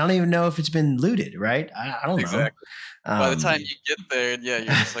and I don't even know if it's been looted, right? I don't know. Exactly. By the time you get there, yeah,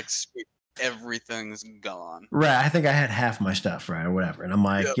 you're just like, sweet, everything's gone. Right. I think I had half my stuff, right, or whatever. And I'm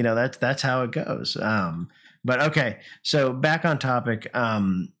like, Yep. that's how it goes. But okay, so back on topic.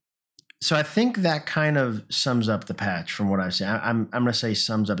 So I think that kind of sums up the patch from what I've seen. I'm gonna say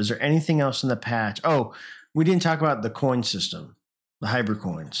sums up. Is there anything else in the patch? Oh, we didn't talk about the coin system, the hybrid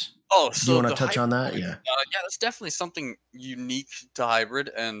coins. Oh, Do you so want the to touch on that? hybrid, Yeah. yeah, that's definitely something unique to hybrid,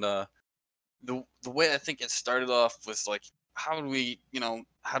 and the way I think it started off was like, how do we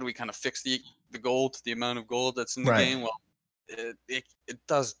kind of fix the gold, the amount of gold that's in the Right. game? Well, it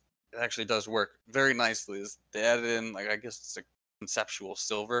actually does work very nicely. Is they added in, like, I guess it's a conceptual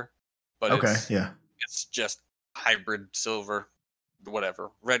silver, but Okay. Yeah. it's just hybrid silver,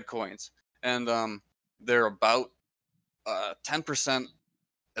 whatever, red coins, and they're about 10%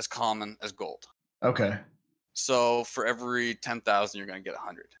 as common as gold. Okay. So for every 10,000, you're gonna get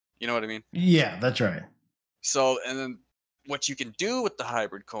 100. You know what I mean? Yeah, that's right. So, and then what you can do with the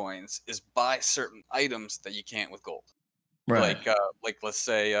hybrid coins is buy certain items that you can't with gold. Right. Like let's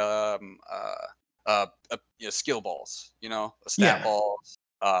say skill balls, stat Yeah. balls,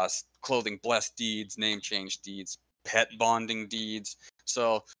 clothing blessed deeds, name change deeds, pet bonding deeds.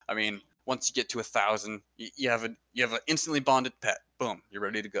 So I mean, once you get to 1,000, you have an instantly bonded pet. Boom, you're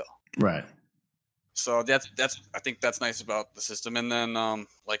ready to go. Right. So that's I think that's nice about the system. And then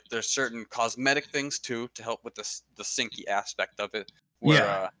like there's certain cosmetic things too to help with the syncy aspect of it.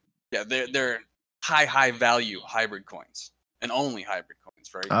 Where they're high value hybrid coins and only hybrid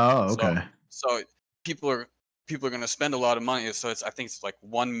coins, right? Oh, okay. So people are going to spend a lot of money. So I think it's like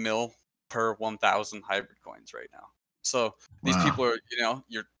 1 mil per 1,000 hybrid coins right now. So these Wow. people are,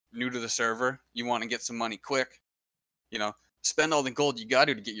 you're new to the server, you want to get some money quick, spend all the gold you got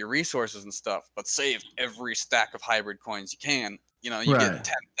to get your resources and stuff, but save every stack of hybrid coins you can. You Right. get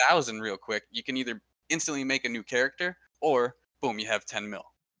 10,000 real quick. You can either instantly make a new character, or boom, you have 10 mil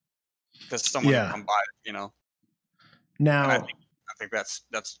because someone will come buy it. Now, And I think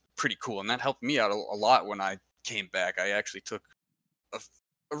that's pretty cool, and that helped me out a lot when I came back. I actually took a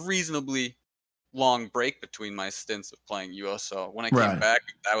reasonably long break between my stints of playing UO. So when I came back,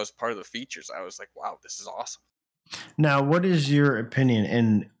 that was part of the features. I was like, wow, this is awesome. Now, what is your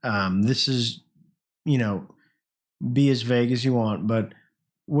opinion? And this is, be as vague as you want, but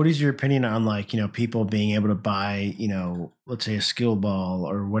what is your opinion on, like, people being able to buy, let's say a skill ball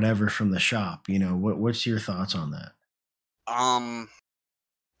or whatever from the shop? What's your thoughts on that? Um,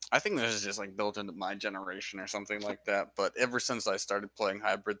 I think this is just like built into my generation or something like that. But ever since I started playing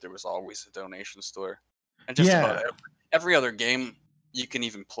Hybrid, there was always a donation store, and just about Yeah, every other game you can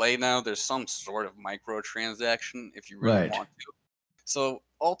even play now, there's some sort of microtransaction if you really right. want to. So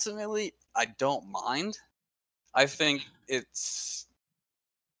ultimately, I don't mind. I think it's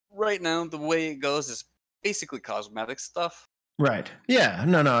right now the way it goes is basically cosmetic stuff. Right. Yeah.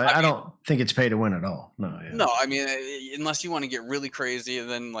 No, no, I I mean, don't think it's pay to win at all. No, yeah. no, I mean, unless you want to get really crazy,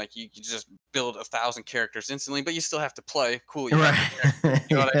 then like you can just build 1,000 characters instantly, but you still have to play. Cool, you have the character. Right.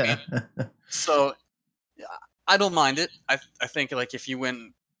 You know what I mean? Yeah. So yeah, I don't mind it. I think like if you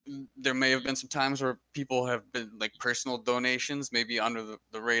went, there may have been some times where people have been like personal donations, maybe under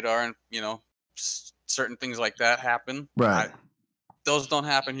the radar, and certain things like that happen. Right. Those don't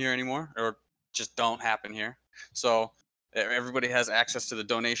happen here anymore, or just don't happen here. So everybody has access to the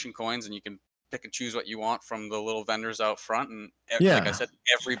donation coins, and you can pick and choose what you want from the little vendors out front. And like I Yeah. said,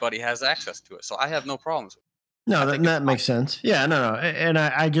 everybody has access to it, so I have no problems. No, I that think it's that makes sense. Yeah, no, no. And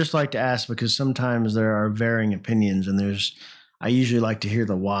I just like to ask because sometimes there are varying opinions and I usually like to hear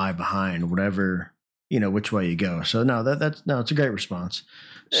the why behind whatever, which way you go. So no, that's no, it's a great response.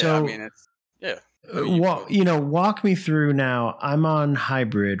 yeah. I So mean, it's yeah. I mean, you go. walk me through now. I'm on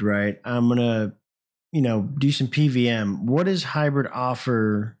hybrid, right? I'm gonna, do some PVM. What does hybrid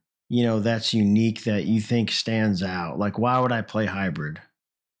offer, that's unique that you think stands out? Like why would I play hybrid?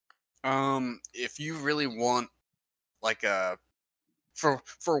 If you really want like a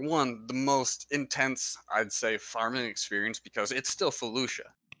for one, the most intense, I'd say, farming experience because it's still Felucia.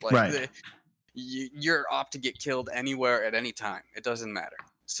 Like Right. you're opt to get killed anywhere at any time. It doesn't matter.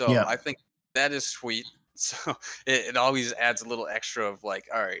 So Yeah. I think that is sweet. So it always adds a little extra of like,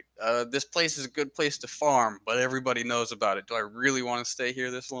 all right, this place is a good place to farm, but everybody knows about it. Do I really want to stay here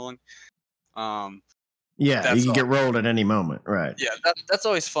this long? Um, Yeah, you that's can get rolled at any moment. Right. Yeah, that's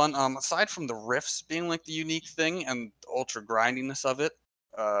always fun. Aside from the rifts being like the unique thing and the ultra grindiness of it,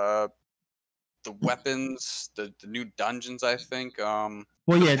 uh, the weapons, the new dungeons, I think,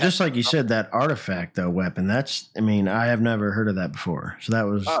 Well, the yeah, pet. just like you said, that artifact though weapon. I mean, I have never heard of that before, so that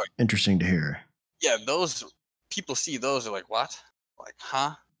was Oh interesting to hear. yeah, those people see those are like what, like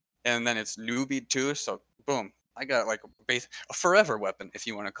huh, and then it's newbie too. So boom, I got like a forever weapon if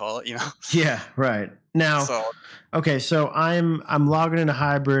you want to call it, you know. Yeah, right. Now, So okay, so I'm logging into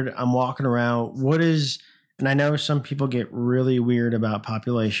hybrid. I'm walking around. And I know some people get really weird about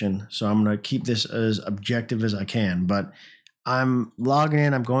population, so I'm gonna keep this as objective as I can. But I'm logging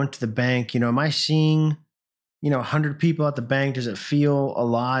in. I'm going to the bank. Am I seeing 100 people at the bank? Does it feel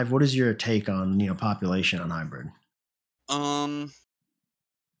alive? What is your take on population on hybrid? um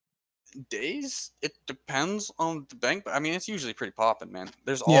days, it depends on the bank, but I mean, it's usually pretty poppin', man. Yeah.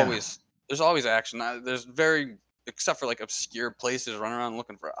 There's always action. There's very except for like obscure places running around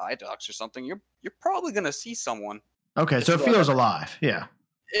looking for eye docs or something. You're probably gonna see someone Okay, so just it about feels every. alive. Yeah.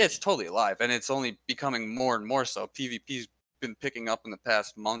 It's totally alive, and it's only becoming more and more so. PvP's been picking up in the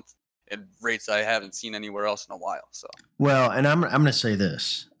past month at rates I haven't seen anywhere else in a while. So Well, and I'm going to say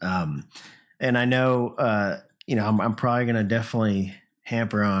this, and I know I'm probably going to definitely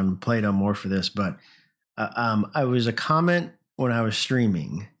hamper on Plato more for this, but I was a comment when I was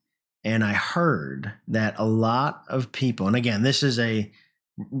streaming, and I heard that a lot of people, and again, this is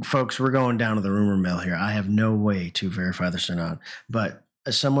folks, we're going down to the rumor mill here. I have no way to verify this or not, but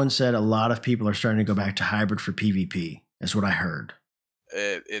someone said a lot of people are starting to go back to hybrid for PvP. That's what I heard.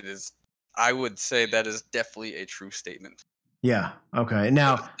 it is. I would say that is definitely a true statement. Yeah. Okay. That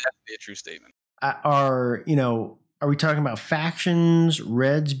Now, is definitely a true statement. are we talking about factions,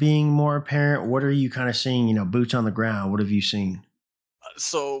 reds being more apparent? What are you kind of seeing? Boots on the ground. What have you seen?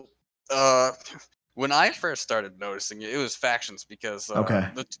 So, uh, when I first started noticing it, it was factions because Okay.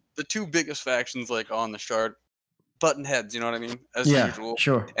 the two biggest factions like on the shard button heads. You know what I mean? As Yeah. usual,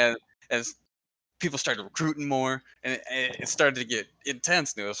 Sure. and as people started recruiting more, and it started to get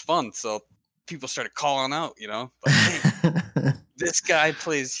intense, and it was fun. So people started calling out. Like, hey, this guy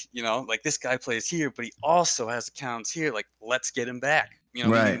plays. Like this guy plays here, but he also has accounts here. Like, let's get him back. We need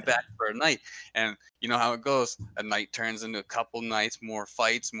him Right. back for a night. And you know how it goes. A night turns into a couple nights, more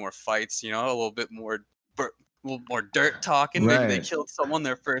fights, more fights. A little bit more, a little more dirt talking. Maybe they Right. killed someone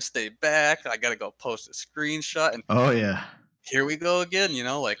their first day back. I gotta go post a screenshot, and Oh yeah. here we go again.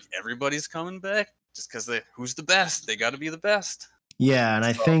 Like everybody's coming back just because who's the best? They got to be the best. Yeah, and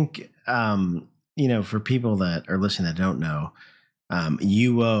I So think for people that are listening that don't know,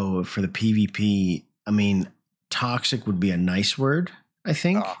 UO for the PvP. I mean, toxic would be a nice word. I uh,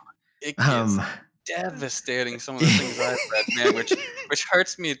 think. it gets Um, devastating. Some of the things I've read, man, which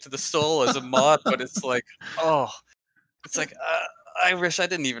hurts me to the soul as a mod. But it's like, oh, It's like I wish I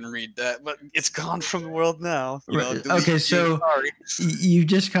didn't even read that, but it's gone from the world now. Right. Delete Okay, you, so sorry. you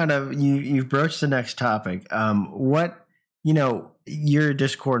just kind of you've broached the next topic. What you're a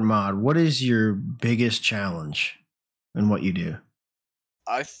Discord mod. What is your biggest challenge in what you do?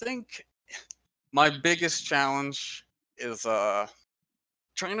 I think my biggest challenge is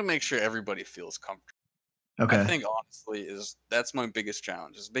trying to make sure everybody feels comfortable. I Okay. think honestly that's my biggest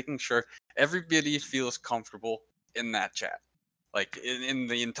challenge is making sure everybody feels comfortable in that chat. Like in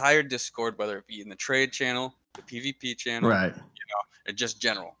the entire Discord, whether it be in the trade channel, the PvP channel, Right. or just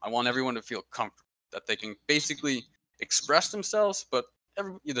general. I want everyone to feel comfortable that they can basically express themselves, but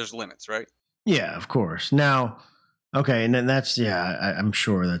there's limits, right? Yeah, of course. Now, okay, and then that's I'm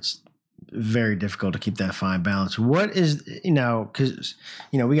sure that's very difficult to keep that fine balance. What is because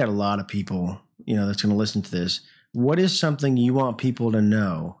we got a lot of people that's going to listen to this. What is something you want people to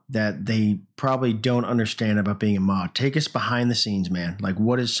know that they probably don't understand about being a mod? Take us behind the scenes, man. Like,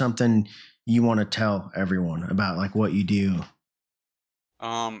 what is something you want to tell everyone about, like what you do?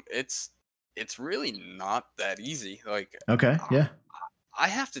 It's really not that easy. Like, Okay, yeah, I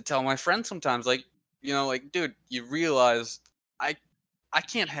have to tell my friends sometimes, like, like, dude, you realize I I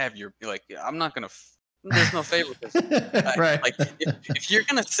can't have your like. I'm not gonna. There's no favoritism. right, Like, if you're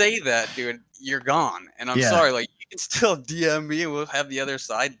gonna say that, dude, you're gone. And I'm yeah, sorry. Like, you can still DM me, and we'll have the other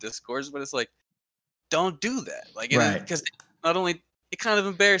side discourse. But it's like, don't do that. Like, right, because not only it kind of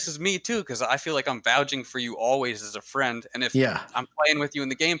embarrasses me too, because I feel like I'm vouching for you always as a friend. And if yeah. I'm playing with you in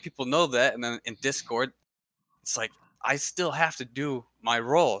the game, people know that. And then in Discord, it's like I still have to do my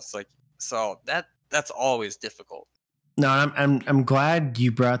role. It's like so that's always difficult. No, I'm glad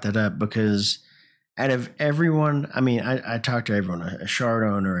you brought that up because out of everyone, I mean, I talk to everyone, a shard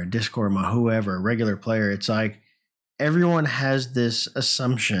owner, a Discord mod, whoever, a regular player. It's like everyone has this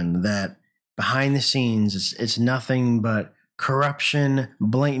assumption that behind the scenes, it's nothing but corruption,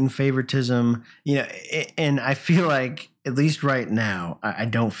 blatant favoritism. And I feel like at least right now, I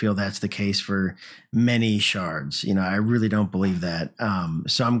don't feel that's the case for many shards. I really don't believe that.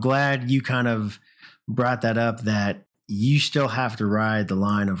 So I'm glad you kind of brought that up. That you still have to ride the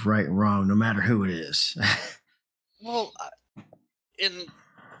line of right and wrong, no matter who it is. Well, in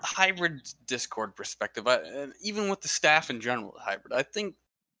hybrid Discord perspective, and even with the staff in general, hybrid, I think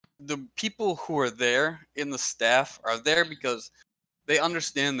the people who are there in the staff are there because they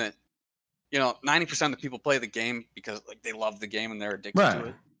understand that 90% of the people play the game because like they love the game and they're addicted to Right.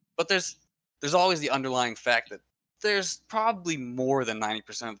 it. But there's always the underlying fact that there's probably more than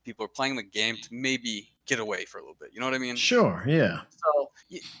 90% of the people are playing the game to maybe get away for a little bit. You know what I mean? Sure. Yeah. So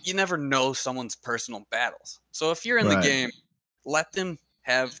you never know someone's personal battles. So if you're in the Right. game, let them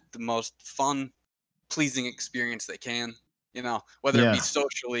have the most fun, pleasing experience they can, whether it be Yeah.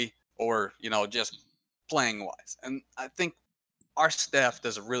 socially or, just playing wise. And I think our staff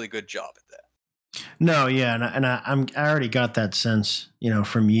does a really good job at that. No, yeah, I already got that sense,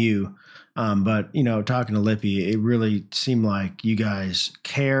 from you. But talking to Lippy, it really seemed like you guys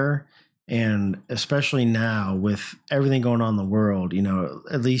care, and especially now with everything going on in the world,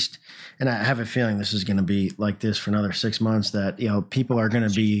 at least, and I have a feeling this is going to be like this for another 6 months. That people are going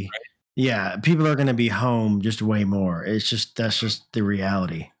to be, yeah, people are going to be home just way more. That's just the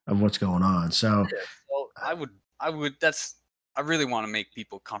reality of what's going on. So, Yeah, so I really want to make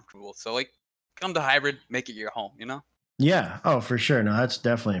people comfortable. So like come to hybrid, make it your home, yeah. Oh, for sure. No, that's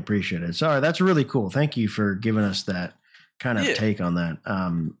definitely appreciated. Sorry, that's really cool. Thank you for giving us that kind of Yeah. take on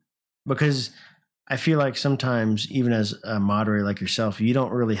that. Because I feel like sometimes, even as a moderator like yourself, you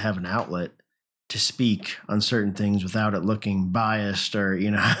don't really have an outlet to speak on certain things without it looking biased or,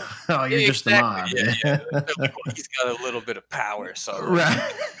 oh, you're just the mod. Yeah. Like, well, he's got a little bit of power, so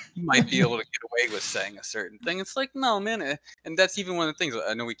Right. you might be able to get away with saying a certain thing. It's like, no, man. And that's even one of the things.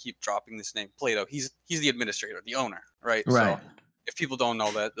 I know we keep dropping this name, Plato. He's the administrator, the owner, right? Right. So if people don't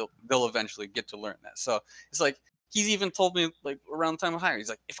know that, they'll eventually get to learn that. So it's like he's even told me like around the time of hiring, he's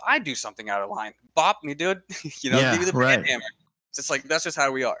like, if I do something out of line, bop me, dude. Yeah, give me the right. hammer. It's like that's just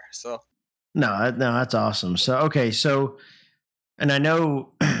how we are. So No, that's awesome. So, okay. So, and I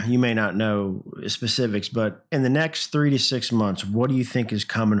know you may not know specifics, but in the next 3 to 6 months, what do you think is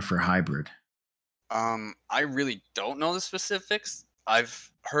coming for hybrid? I really don't know the specifics.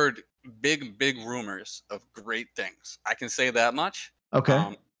 I've heard big rumors of great things. I can say that much.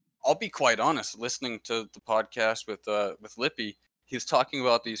 Okay. I'll be quite honest. Listening to the podcast with Lippy, he was talking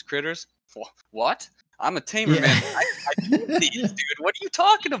about these critters. What? I'm a tamer, Yeah. man. I need these, dude. What are you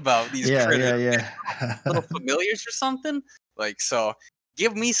talking about? These critters, Yeah. little familiars or something? Like, so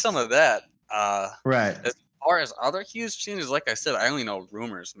give me some of that. Right. far as other huge changes, like I said, I only know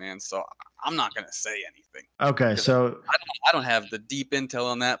rumors, man. So I'm not gonna say anything Okay, because so I don't have the deep intel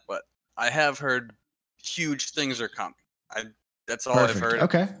on that, but I have heard huge things are coming. I That's all I've perfect. heard.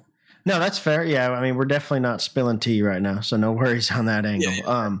 Okay. No, that's fair. Yeah, I mean, we're definitely not spilling tea right now, so no worries on that Yeah,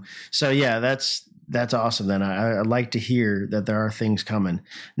 angle. So yeah, that's awesome. Then I like to hear that there are things coming.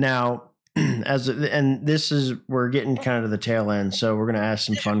 Now, and this is we're getting kind of to the tail end, so we're gonna ask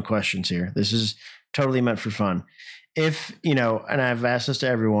some fun questions here. This is totally meant for fun. If and I've asked this to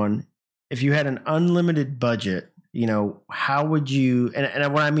everyone, if you had an unlimited budget, how would you,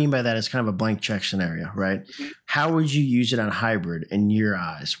 and what I mean by that is kind of a blank check scenario, right? Mhm. How would you use it on hybrid in your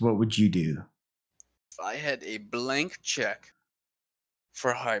eyes? What would you do? If I had a blank check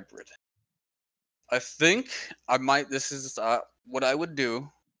for hybrid, I think I might. This is what I would do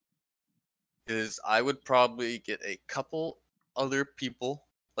is I would probably get a couple other people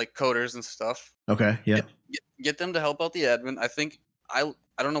like coders and stuff. Okay. Yeah. Get them to help out the admin. I think I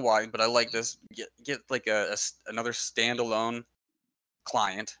don't know why, but I like this. Get like another standalone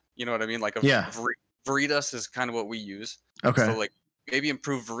client. You know what I mean? Like Yeah. Veritas is kind of what we use. Okay. So like maybe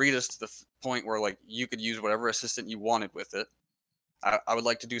improve Veritas to the point where like you could use whatever assistant you wanted with it. I would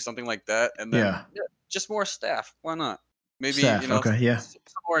like to do something like that, and then Yeah. just more staff. Why not? Maybe Staff. Okay. Yeah. some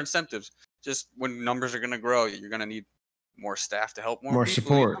more incentives. Just when numbers are going to grow, you're going to need more staff to help more More people.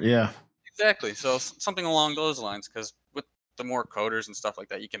 support. Yeah. Exactly. So something along those lines, because with the more coders and stuff like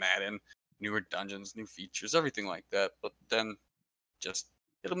that, you can add in newer dungeons, new features, everything like that. But then just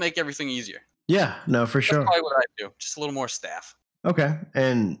it'll make everything easier. Yeah. No, for That's sure. probably what I do. Just a little more staff. Okay.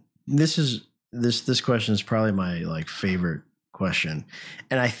 And this question is probably my like favorite question.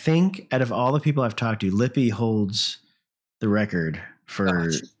 And I think out of all the people I've talked to, Lippy holds the record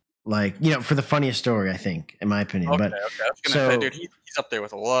for for the funniest story, I think, in my opinion. Okay, But okay. I was gonna say, dude, he's up there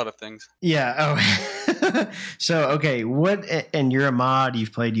with a lot of things. yeah. Oh, so okay. And you're a mod.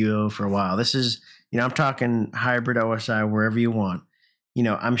 You've played UO for a while. This is, I'm talking hybrid OSI, wherever you want.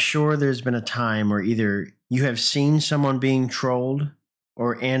 I'm sure there's been a time where either you have seen someone being trolled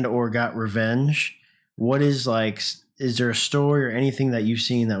or got revenge. What is like? Is there a story or anything that you've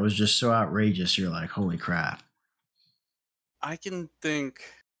seen that was just so outrageous? You're like, holy crap. I can think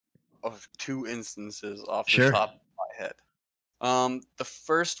of 2 instances off the Sure. top of my head. The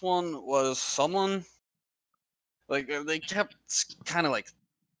first one was someone like they kept kind of like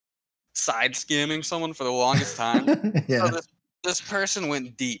side scamming someone for the longest time. So Yeah. this person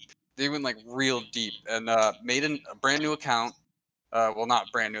went deep. They went like real deep and made a brand new account. Well,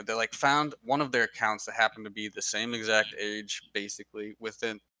 not brand new. They like found one of their accounts that happened to be the same exact age, basically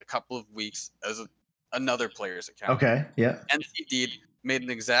within a couple of weeks as another player's account. Okay. Yeah. NCD'd, made an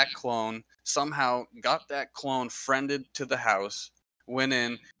exact clone, somehow got that clone friended to the house, went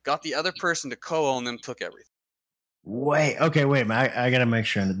in, got the other person to co-own them, took everything. Wait. Okay. Wait. I gotta make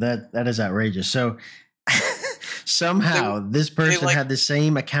sure that is outrageous. So somehow this person had the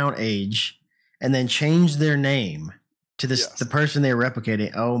same account age and then changed their name to the person they were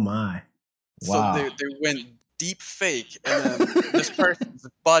replicating. Oh my! Wow. So they went deep fake, and then this person's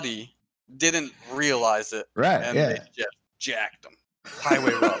buddy didn't realize it, Right. and Yeah. they just jacked them.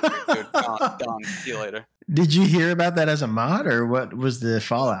 Highway robbery, dude. Done. See you later. Did you hear about that as a mod, or what was the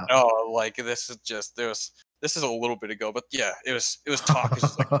fallout? Oh, like this is a little bit ago, but yeah, it was talk. It's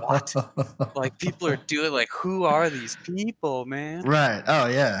just like what? Like people are doing like who are these people, man? Right. Oh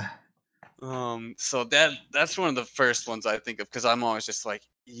yeah. So that's one of the first ones I think of because I'm always just like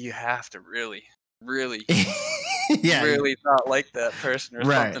you have to really Yeah. really not like that person or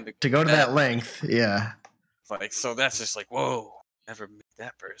Right. something To go to that length. Yeah. Like so that's just like whoa, never make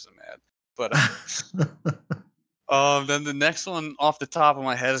that person mad. But then the next one off the top of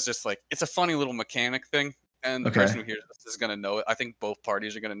my head is just like it's a funny little mechanic thing, and the person who hears this is gonna know it. I think both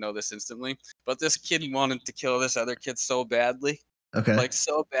parties are gonna know this instantly. But this kid wanted to kill this other kid so badly, like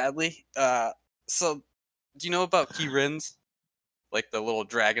so badly. So do you know about key rins, like the little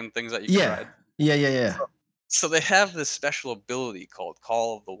dragon things that you can ride? Yeah. So they have this special ability called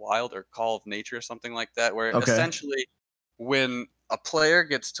Call of the Wild or Call of Nature or something like that, where essentially when a player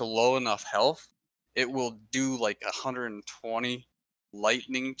gets to low enough health, it will do like 120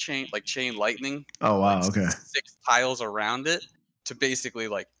 lightning chain lightning. Oh wow. Like Okay. 6 tiles around it to basically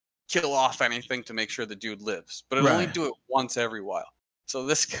like kill off anything to make sure the dude lives. But it'll only do it once every while. So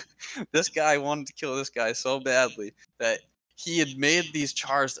this guy wanted to kill this guy so badly that he had made these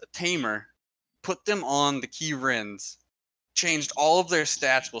chars a tamer, put them on the key rins, changed all of their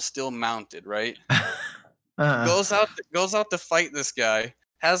stats while still mounted, right? Goes out to fight this guy,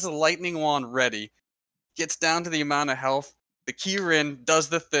 has the lightning wand ready, gets down to the amount of health, The Kieran does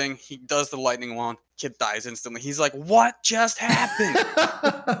the thing. He does the lightning wand. Kid dies instantly. He's like, "What just happened?"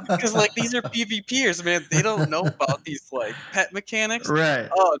 Because like these are PvPers, man. They don't know about these like pet mechanics. Right.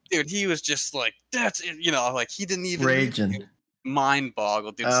 Oh, dude, he was just like, "That's it," like he didn't even Raging. mind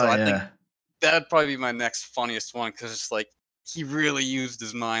boggled, dude. Oh So I think yeah. that'd probably be my next funniest one because it's like he really used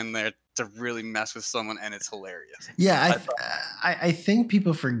his mind there to really mess with someone, and it's hilarious. Yeah, I thought, I think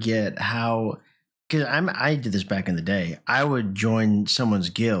people forget how, because I did this back in the day. I would join someone's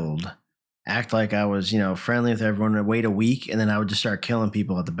guild, act like I was friendly with everyone, and wait a week, and then I would just start killing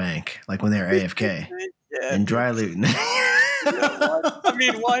people at the bank, like when they were AFK yeah, and dude. dry looting.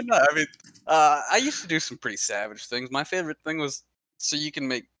 Yeah, why not? I mean, I used to do some pretty savage things. My favorite thing was so you can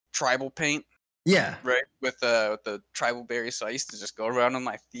make tribal paint, Yeah, right? With the tribal berries. So I used to just go around on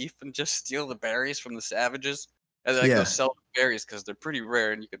my thief and just steal the berries from the savages, and then I go yeah. sell the berries because they're pretty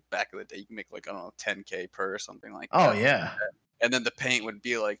rare. And you could back in the day, you can make like I don't know 10K per or something like Oh that. yeah. And then the paint would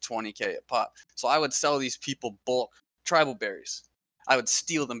be like 20K a pop. So I would sell these people bulk tribal berries. I would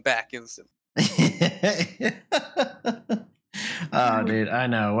steal them back instantly. Oh, dude, I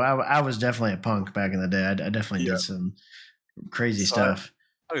know. I was definitely a punk back in the day. I definitely Yeah. did some crazy So stuff.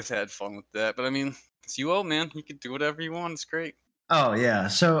 I just had fun with that. But I mean, it's UO, man. You can do whatever you want. It's great. Oh yeah.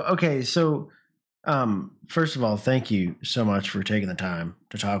 So okay. So first of all, thank you so much for taking the time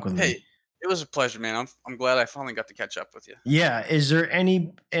to talk with me. Hey, it was a pleasure, man. I'm glad I finally got to catch up with you. Yeah. Is there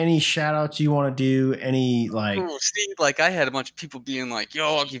any shout outs you want to do? Any like? Ooh, see, like I had a bunch of people being like, "Yo,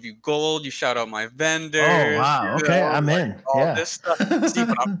 I'll give you gold. You shout out my vendors." Oh wow. Okay, I'm like in. all Yeah. this stuff. See,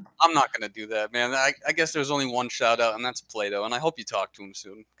 but I'm not gonna do that, man. I guess there's only one shout out, and that's Plato. And I hope you talk to him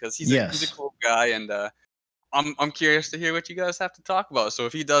soon because he's a Yes. cool guy, and I'm curious to hear what you guys have to talk about. So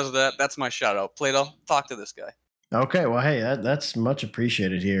if he does that, that's my shout out. Plato, talk to this guy. Okay. Well, hey, that's much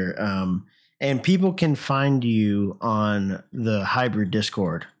appreciated here. And people can find you on the hybrid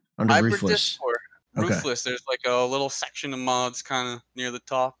Discord under Hybrid Ruthless. Discord. Okay. Ruthless. There's like a little section of mods kind of near the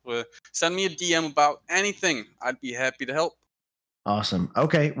top. Send me a DM about anything. I'd be happy to help. Awesome.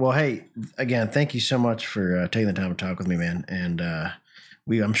 Okay. Well, hey, again, thank you so much for taking the time to talk with me, man. And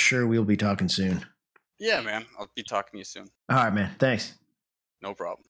I'm sure we'll be talking soon. Yeah, man. I'll be talking to you soon. All right, man. Thanks. No problem.